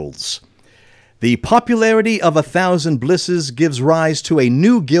Souls. The popularity of 1,000 Blisses gives rise to a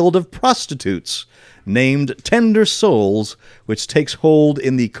new guild of prostitutes named Tender Souls, which takes hold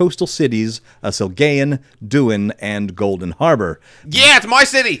in the coastal cities of Silgaean, Duin, and Golden Harbor. Yeah, it's my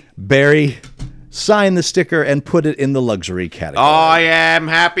city. Barry, sign the sticker and put it in the luxury category. I am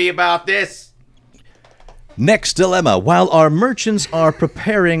happy about this. Next dilemma. While our merchants are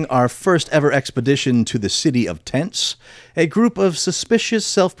preparing our first ever expedition to the city of tents, a group of suspicious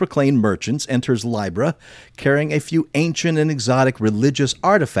self-proclaimed merchants enters Libra carrying a few ancient and exotic religious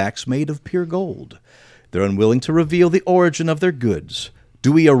artifacts made of pure gold. They're unwilling to reveal the origin of their goods.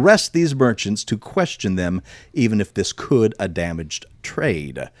 Do we arrest these merchants to question them, even if this could a damaged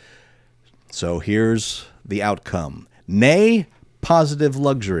trade? So here's the outcome. Nay, positive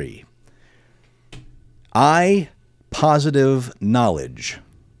luxury. I, positive knowledge.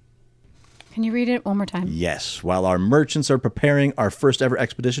 Can you read it one more time? Yes. While our merchants are preparing our first ever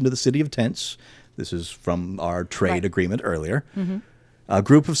expedition to the city of tents, this is from our trade agreement earlier, a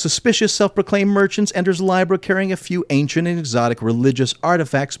group of suspicious self-proclaimed merchants enters Libra carrying a few ancient and exotic religious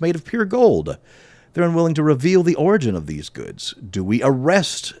artifacts made of pure gold. They're unwilling to reveal the origin of these goods. Do we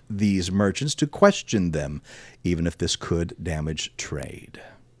arrest these merchants to question them, even if this could damage trade?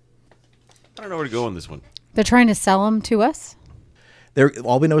 I don't know where to go on this one. They're trying to sell them to us?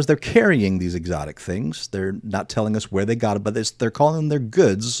 All we know is they're carrying these exotic things. They're not telling us where they got it, but they're calling them their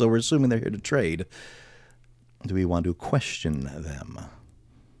goods, so we're assuming they're here to trade. Do we want to question them?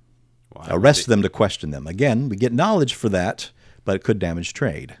 Arrest them to question them. Again, we get knowledge for that, but it could damage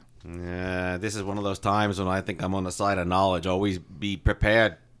trade. This is one of those times when I think I'm on the side of knowledge. Always be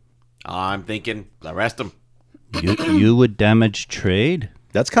prepared. I'm thinking, arrest them. You would damage trade?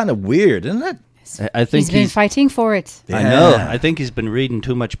 That's kind of weird, isn't it? I think He's been fighting for it. I know. I think he's been reading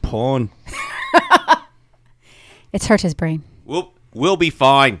too much porn. It's hurt his brain. We'll be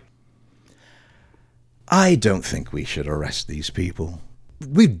fine. I don't think we should arrest these people.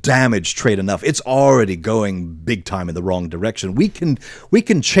 We've damaged trade enough. It's already going big time in the wrong direction. We can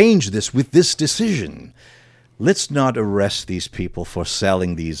change this with this decision. let's not arrest these people for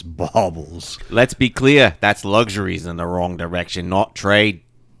selling these baubles. Let's be clear. That's luxuries in the wrong direction, not trade.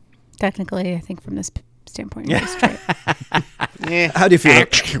 Technically, I think from this standpoint, it is trade. How do you feel?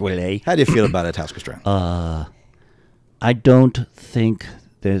 Actually, How do you feel about it, House Castran? I don't think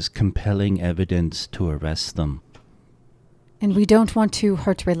there's compelling evidence to arrest them. And we don't want to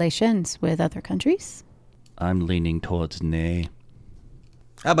hurt relations with other countries. I'm leaning towards nay.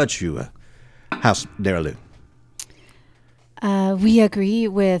 How about you, House Deralu? We agree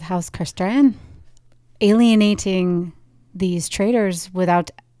with House Karstran. Alienating these traders without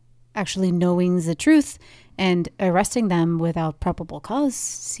actually knowing the truth and arresting them without probable cause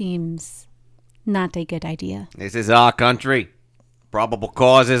seems not a good idea. This is our country. Probable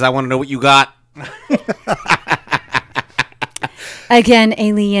causes. I want to know what you got. Again,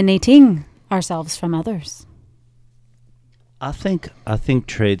 alienating ourselves from others. I think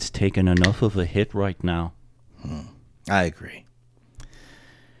trade's taken enough of a hit right now. I agree.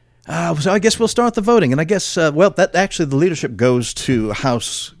 So I guess we'll start the voting, and I guess that actually the leadership goes to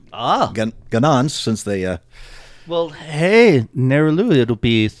House Ganans since they. Well, hey, Neralu, it'll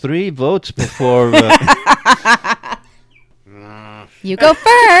be 3 votes before. You go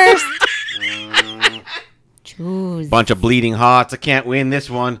first. Choose. Bunch of bleeding hearts. I can't win this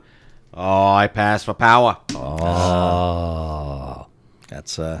one. Oh, I pass for power. Oh,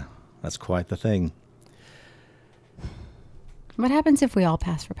 That's quite the thing. What happens if we all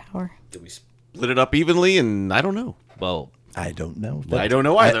pass for power? Do we split it up evenly? And I don't know. well, I don't know. I don't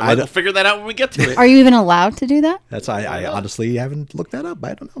know either. We'll figure that out when we get to it. Are you even allowed to do that? That's I honestly haven't looked that up.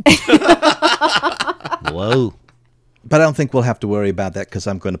 I don't know. whoa. But I don't think we'll have to worry about that because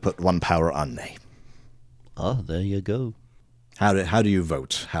I'm going to put 1 power on nay. Oh, there you go. How do you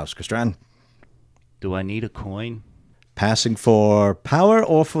vote, House Castran? Do I need a coin Passing for power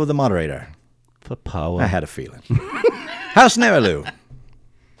or for the moderator? for power? I had a feeling. House Neralu.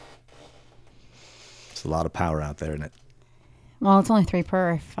 It's a lot of power out there, isn't it? Well, it's only 3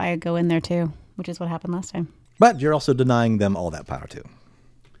 per if I go in there too, which is what happened last time. But you're also denying them all that power too.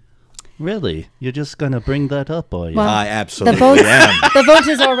 Really? You're just going to bring that up, are you? Well, I absolutely the vote, am. the vote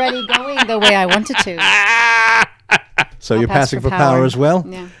is already going the way I want it to. So I'll you're pass passing for for power power. as well?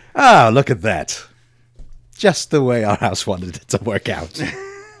 Yeah. Ah, look at that. Just the way our house wanted it to work out.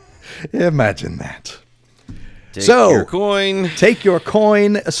 Imagine that. Take So- your coin. Take your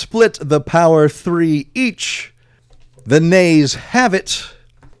coin, split the power 3 each. The nays have it.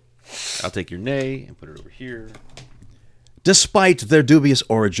 I'll take your nay and put it over here. Despite their dubious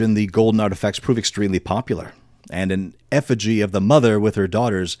origin, the golden artifacts prove extremely popular, and an effigy of the mother with her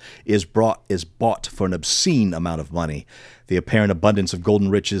daughters is bought for an obscene amount of money. The apparent abundance of golden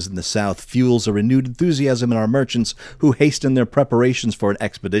riches in the south fuels a renewed enthusiasm in our merchants who hasten their preparations for an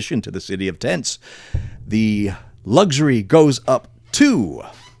expedition to the city of tents. The luxury goes up 2.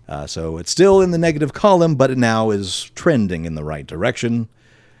 So it's still in the negative column, but it now is trending in the right direction.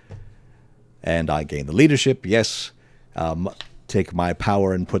 And I gain the leadership, yes. Take my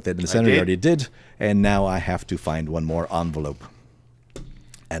power and put that in the center. I did. already did. And now I have to find 1 more envelope.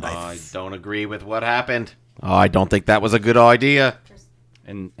 And I don't agree with what happened. Oh, I don't think that was a good idea.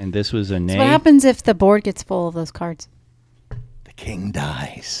 And this was a nay? So what happens if the board gets full of those cards? the king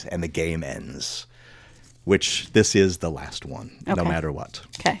dies and the game ends. Which this is the last one, no Okay. matter what.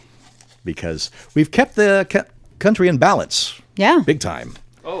 Okay. Because we've kept the country in balance. Yeah. Big time.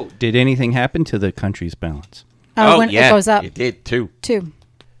 Oh, did anything happen to the country's balance? When yeah, it goes up. It did too. 2.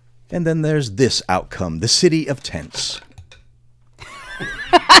 And then there's this outcome, the city of tents.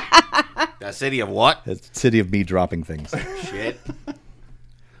 The city of what? The city of me dropping things. Shit.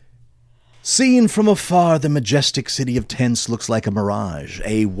 Seen from afar, the majestic city of tents looks like a mirage.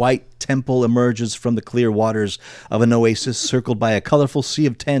 A white temple emerges from the clear waters of an oasis circled by a colorful sea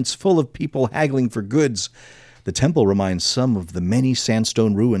of tents full of people haggling for goods. The temple reminds some of the many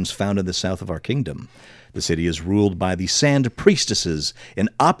sandstone ruins found in the south of our kingdom. The city is ruled by the Sand Priestesses, an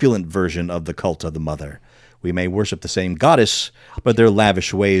opulent version of the cult of the Mother. We may worship the same goddess, but their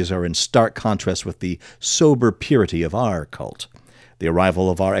lavish ways are in stark contrast with the sober purity of our cult. The arrival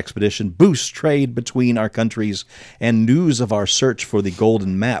of our expedition boosts trade between our countries, and news of our search for the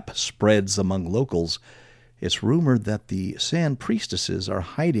golden map spreads among locals. It's rumored that the Sand Priestesses are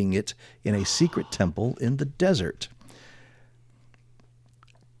hiding it in a secret temple in the desert.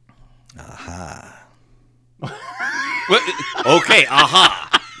 Okay, aha.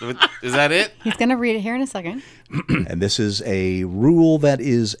 Is that it? He's going to read it here in a second. And this is a rule that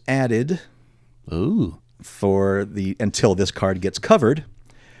is added Ooh. for the until this card gets covered.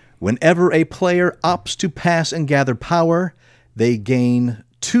 Whenever a player opts to pass and gather power, they gain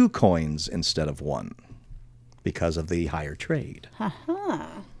 2 coins instead of 1. because of the higher trade.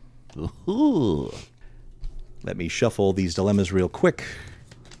 Ooh. Let me shuffle these dilemmas real quick.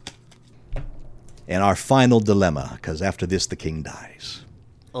 And our final dilemma, because after this the king dies.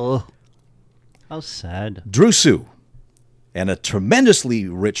 Oh. How sad. Drusu, and a tremendously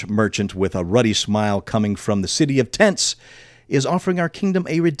rich merchant with a ruddy smile coming from the city of tents, is offering our kingdom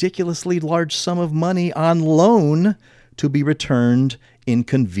a ridiculously large sum of money on loan to be returned in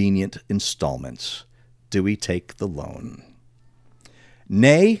convenient installments. Do we take the loan?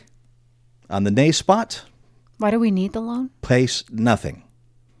 Nay, on the nay spot, Why do we need the loan? place nothing.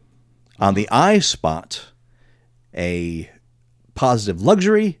 On the I spot, a positive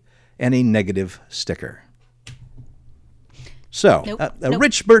luxury and a negative sticker. So, Nope, a nope.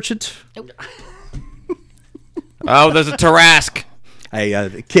 rich merchant, Oh, there's a Tarask.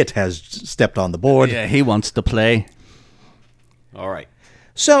 Kit has stepped on the board. Yeah, he wants to play. All right.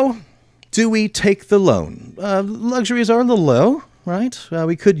 So, do we take the loan? Luxuries are a little low, right?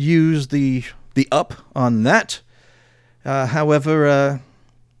 We could use the up on that. However,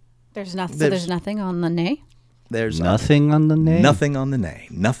 There's nothing. So There's- there's nothing on the nay. there's Nothing on the name? nothing on the nay.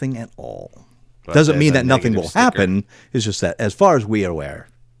 Nothing at all. But Doesn't there's mean a that nothing negative will sticker. happen. It's just that, as far as we are aware,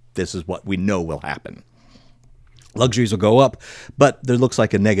 this is what we know will happen. Luxuries will go up, but there looks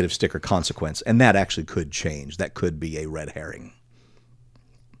like a negative sticker consequence, and that actually could change. That could be a red herring.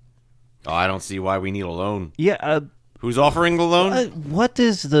 Oh, I don't see why we need a loan. Yeah, Who's offering the loan? what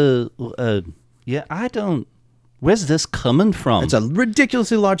is the... yeah, I don't... Where's this coming from? It's a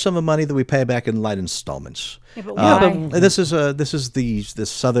ridiculously large sum of money that we pay back in light installments. Yeah, but why? This is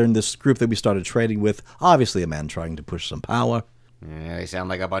this group that we started trading with. Obviously, a man trying to push some power. Yeah, they sound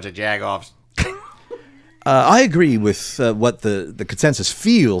like a bunch of jagoffs. I agree with what the consensus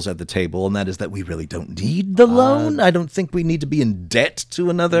feels at the table, and that is that we really don't need the loan. I don't think we need to be in debt to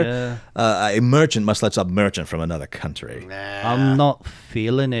another. A merchant, much less a merchant from another country. I'm not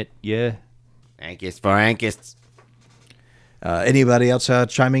feeling it, yeah. Ankists for Ankists. Anybody else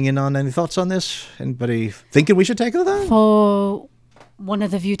chiming in on any thoughts on this? Anybody thinking we should take the loan? For one of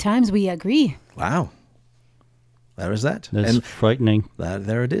the few times we agree. Wow. There is that. That's And frightening.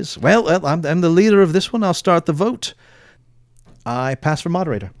 there it is. Well, I'm the leader of this one. I'll start the vote. I pass for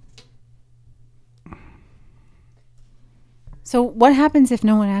moderator. So what happens if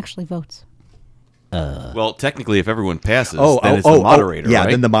no one actually votes? Well, technically, if everyone passes, then it's the moderator, yeah, right?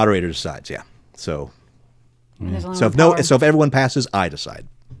 then the moderator decides. Yeah. So And there's only so one if power? everyone passes, I decide.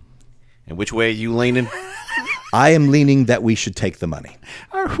 And which way are you leaning? I am leaning that we should take the money.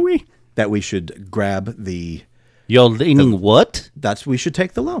 Are we? That we should grab the. You're leaning what? We should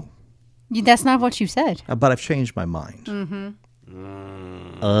take the loan. That's not what you said. But I've changed my mind.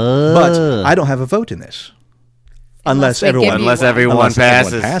 Uh, But I don't have a vote in this, unless they give everyone you Unless one. everyone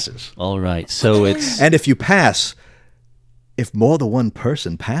passes. passes. all right, so it's... And if you pass, if more than one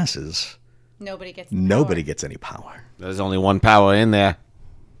person passes, Nobody gets. nobody gets any power. There's only one power in there.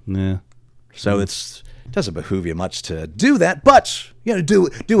 yeah. So it doesn't behoove you much to do that, but do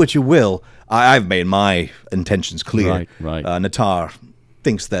what you will. I've made my intentions clear. Right. Natar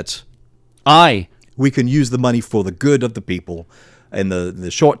thinks that I... we can use the money for the good of the people in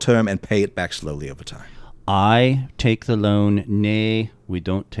the short term and pay it back slowly over time. I take the loan. Nay, we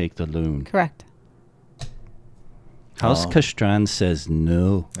don't take the loan. Correct. House Castran says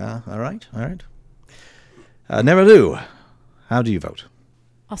no. All right. Neredu, how do you vote?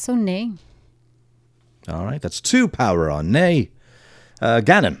 Also, nay. All right, that's 2 power on nay.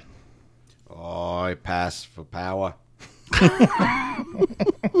 Ganon. Oh, I pass for power.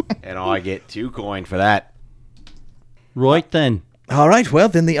 And I get 2 coin for that. Right then. All right, well,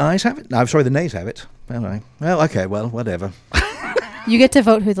 then the ayes have it. No, I'm sorry, the nays have it. All right. Well, okay, whatever. You get to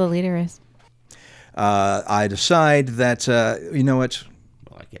vote who the leader is. I decide that, you know what,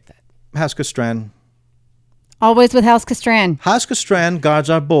 Well, I get that. House Castran. Always with House Castran. House Castran guards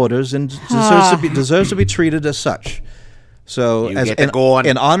our borders and deserves to be treated as such. So, You get to go on.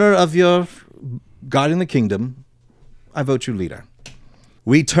 in honor of your guarding the kingdom, I vote you leader.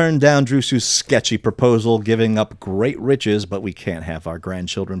 We turned down Drusu's sketchy proposal, giving up great riches, but we can't have our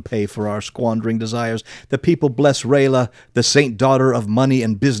grandchildren pay for our squandering desires. The people bless Rayla, the saint daughter of money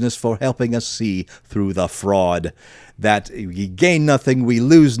and business, for helping us see through the fraud. That we gain nothing, we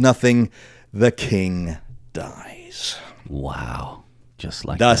lose nothing, the king dies. Wow. Just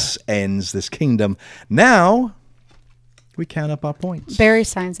like Thus ends this kingdom. Now, we count up our points. Barry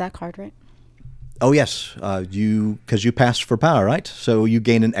signs that card, right? Oh, yes, because you passed for power, right? So you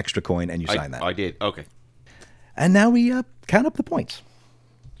gain an extra coin and you sign that. I did. Okay. And now we count up the points.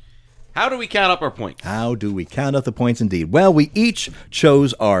 How do we count up our points? How do we count up the points indeed? Well, we each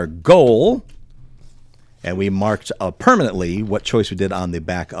chose our goal, And we marked permanently what choice we did on the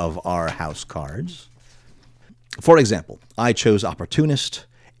back of our house cards. For example, I chose Opportunist.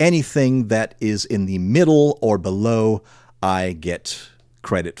 Anything that is in the middle or below, I get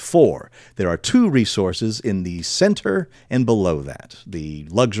credit for. There are 2 resources in the center and below that, the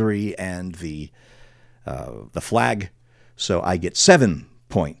luxury and the flag. So I get 7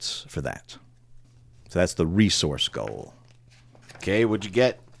 points for that. So that's the resource goal. Okay, what'd you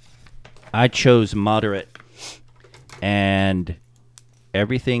get? I chose moderate, and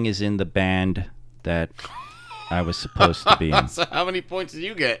everything is in the band that I was supposed to be in. So how many points did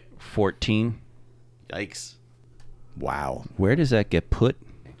you get? 14. Yikes. Wow. Where does that get put?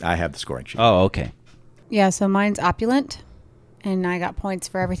 I have the scoring sheet. Oh, okay. Yeah, so mine's opulent, and I got points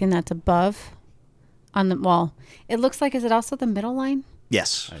for everything that's above on the wall. It looks like, is it also the middle line?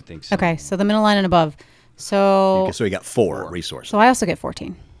 Yes. I think so. Okay, so the middle line and above. So So we got 4 resources. I also get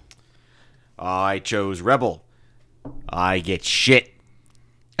 14. I chose Rebel. I get shit.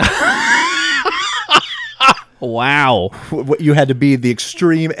 Wow. You had to be the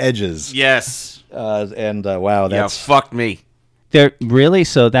extreme edges. Yes. And wow, Yeah, that's... fucked me. There really?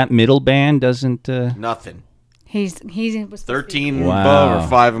 So that middle band doesn't... Nothing. He was 13 Wow. above or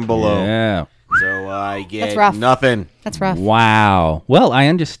 5 and below. Yeah. So I get That's rough. nothing. That's rough. Wow. Well, I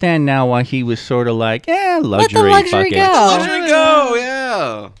understand now why he was sort of like, luxury. Let the luxury fuck it. go. There we go,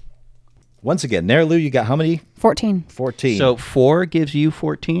 yeah. Once again, Nerilu, you got how many? 14. 14. So 4 gives you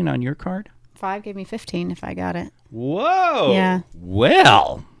 14 on your card? 5 gave me 15 if I got it. Whoa. Yeah.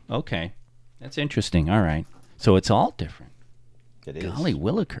 Well, okay. That's interesting. All right. So it's all different. it is. Golly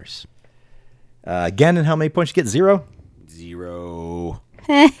willikers. Ganon, how many points you get? 0? 0.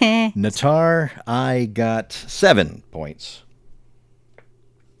 Natar, I got 7 points.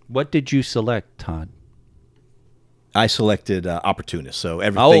 What did you select, Todd? I selected Opportunist, so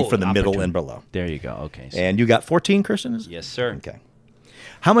everything Oh, from the middle opportun- and below. There you go. Okay. So And you got 14, Kirsten? yes, sir. Okay.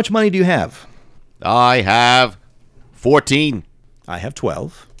 How much money do you have? I have 14. I have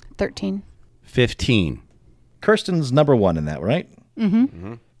 12. 13. 15. Kirsten's number 1 in that, right?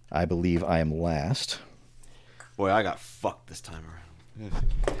 Mm-hmm. I believe I am last. Boy, I got fucked this time around.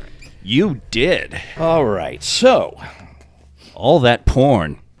 You did. All right, so All that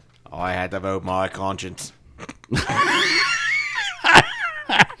porn. Oh, I had to vote my conscience.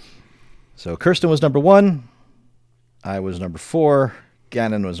 Kirsten was number 1. I was number 4.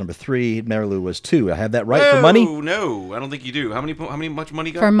 Ganon was number 3. Merilu was 2. I have that right for money? No, I don't think you do. How many much money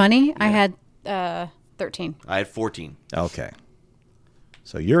you got? For money, I had 13. I had 14. Okay.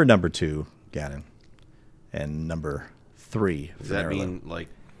 So you're number 2, Ganon, and number 3. Does that mean, like,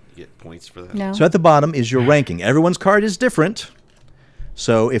 you get points for that? No. So at the bottom is your ranking. Everyone's card is different.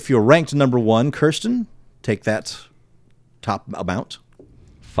 So if you're ranked number 1, Kirsten, take that top amount.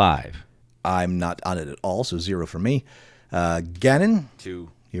 5. I'm not on it at all, so 0 for me. Ganon, 2.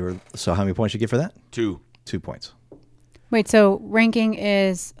 so how many points you get for that? 2. 2 points. Wait, so ranking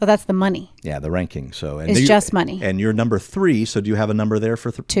is, that's the money. Yeah, the ranking. So and It's you- just money. And you're number 3, so do you have a number there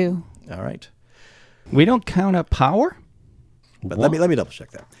for 2. All right. We don't count up power? But let me double check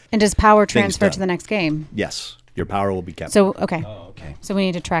that. And does power transfer done. to the next game? Yes, your power will be kept. So, okay. Oh, okay. So we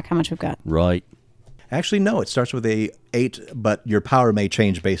need to track how much we've got. Right. Actually, no, it starts with a 8, but your power may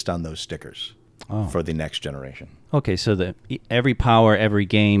change based on those stickers for the next generation. Okay, so every power, every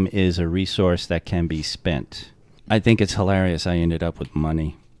game is a resource that can be spent. I think it's hilarious I ended up with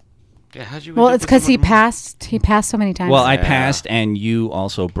money. Yeah, how'd you Well, end up it's with because so he much money? passed. He passed so many times. Well, I Yeah. passed, and you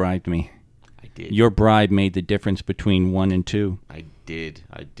also bribed me. I did. Your bribe made the difference between 1 and 2. I did.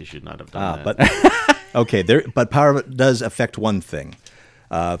 I should not have done that. But okay, but power does affect one thing.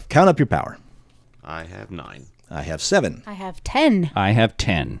 Count up your power. I have 9. I have 7. I have 10. I have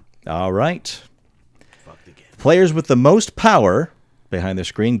 10. All right. Fucked again. Players with the most power behind their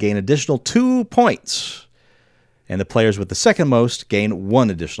screen gain additional 2 points. And the players with the second most gain 1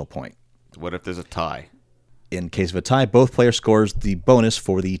 additional point. What if there's a tie? In case of a tie, both players scores the bonus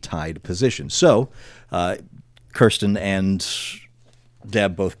for the tied position. So, Kirsten and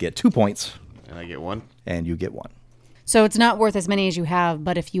Deb both get 2 points, And I get 1? and you get 1. So it's not worth as many as you have,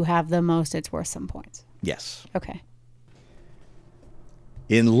 but if you have the most, it's worth some points. Yes. Okay.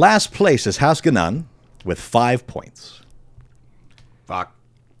 In last place is House Ganon with 5 points. Fuck.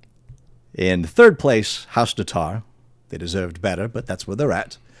 In third place, House Natar. They deserved better, but that's where they're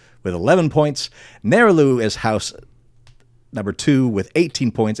at, with 11 points. Nerilu is House number 2 with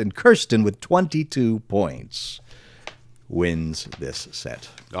 18 points, and Kirsten with 22 points wins this set.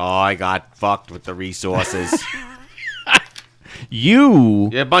 Oh, I got fucked with the resources. You,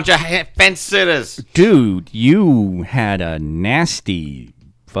 You're a bunch of fence sitters. dude, you had a nasty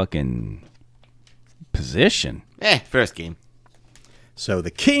fucking position. First game. So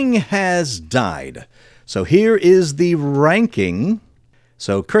the king has died. So here is the ranking.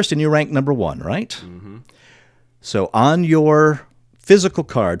 So, Kirsten, you rank number 1, right? Mm-hmm. So on your physical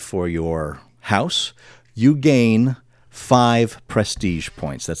card for your house, you gain 5 prestige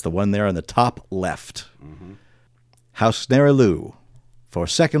points. That's the one there on the top left. Mm-hmm. House Nerilu. For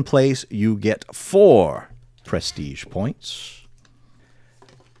second place, you get 4 prestige points.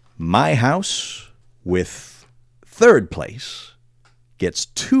 My house, with third place, gets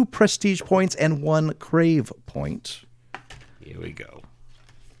 2 prestige points and 1 crave point. Here we go.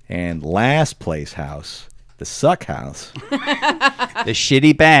 And last place house, the suck house, The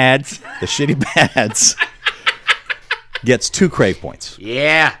shitty bads. the shitty bads, gets 2 crave points.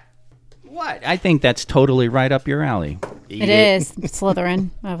 Yeah. What? I think that's totally right up your alley. Eat It is Slytherin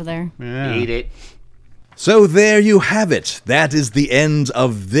over there. Eat it. So there you have it. That is the end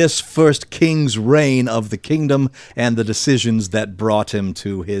of this first king's reign of the kingdom and the decisions that brought him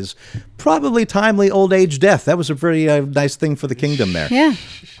to his probably timely old age death. That was a very nice thing for the kingdom there. Yeah.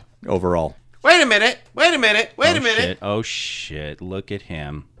 Overall. Wait a minute. Wait a minute. Wait a minute. Shit. Oh, shit. Look at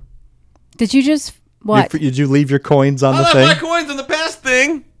him. Did you just what? Did you leave your coins on I the left thing? my coins on the past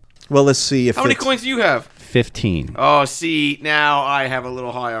thing. Well, let's see if How many it's- coins do you have? 15. Oh, see, now I have a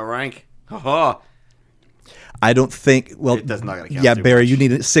little higher rank. Oh, I don't think. Well, It does not gonna count yeah, too Barry, much. you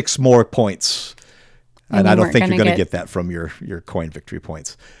need 6 more points, and we I don't weren't think you're gonna going to get- get that from your coin victory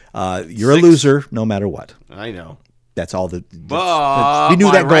points. You're a loser, no matter what. I know. That's all the. But we knew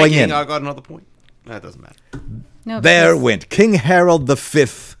my that going ranking, in. I got another point. That doesn't matter. No, There because- went King Harold V.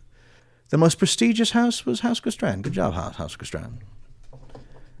 The most prestigious house was House Gastran. Good job, House Gastran.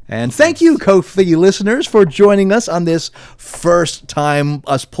 And thank you, Kofi listeners, for joining us on this first time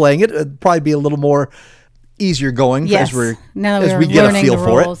us playing it. It'd probably be a little more easier going Yes. as Now that we we're get a learning feel the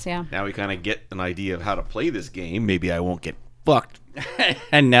for rules, it. yeah. Now we kind of get an idea of how to play this game. Maybe I won't get fucked.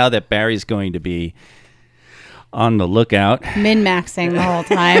 And now that Barry's going to be on the lookout. Min-maxing the whole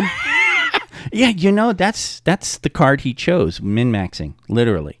time. Yeah, you know, that's the card he chose, min-maxing,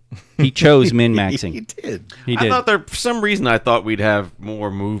 literally. He chose min-maxing. He did. He I did. thought for some reason I thought we'd have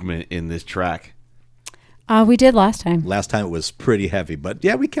more movement in this track. We did last time. Last time it was pretty heavy, but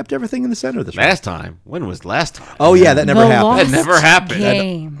yeah, we kept everything in the center this time. Last time? When was last time? Oh yeah, that never The happened. lost That never happened.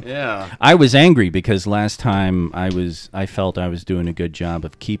 Game. Yeah. I was angry because last time I felt I was doing a good job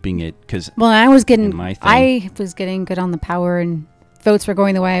of keeping it because Well, I was getting In my thing. I was getting good on the power, and votes were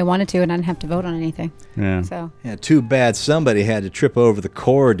going the way I wanted to, and I didn't have to vote on anything. yeah. So Yeah, too bad somebody had to trip over the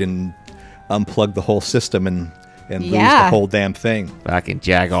cord and unplug the whole system and lose the Yeah. whole damn thing. Fucking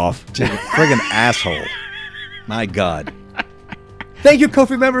jag off. Friggin' asshole. My God. Thank you,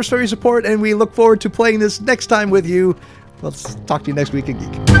 Kofi members, for your support, and we look forward to playing this next time with you. Let's talk to you next week at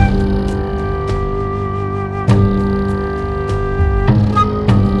Geek.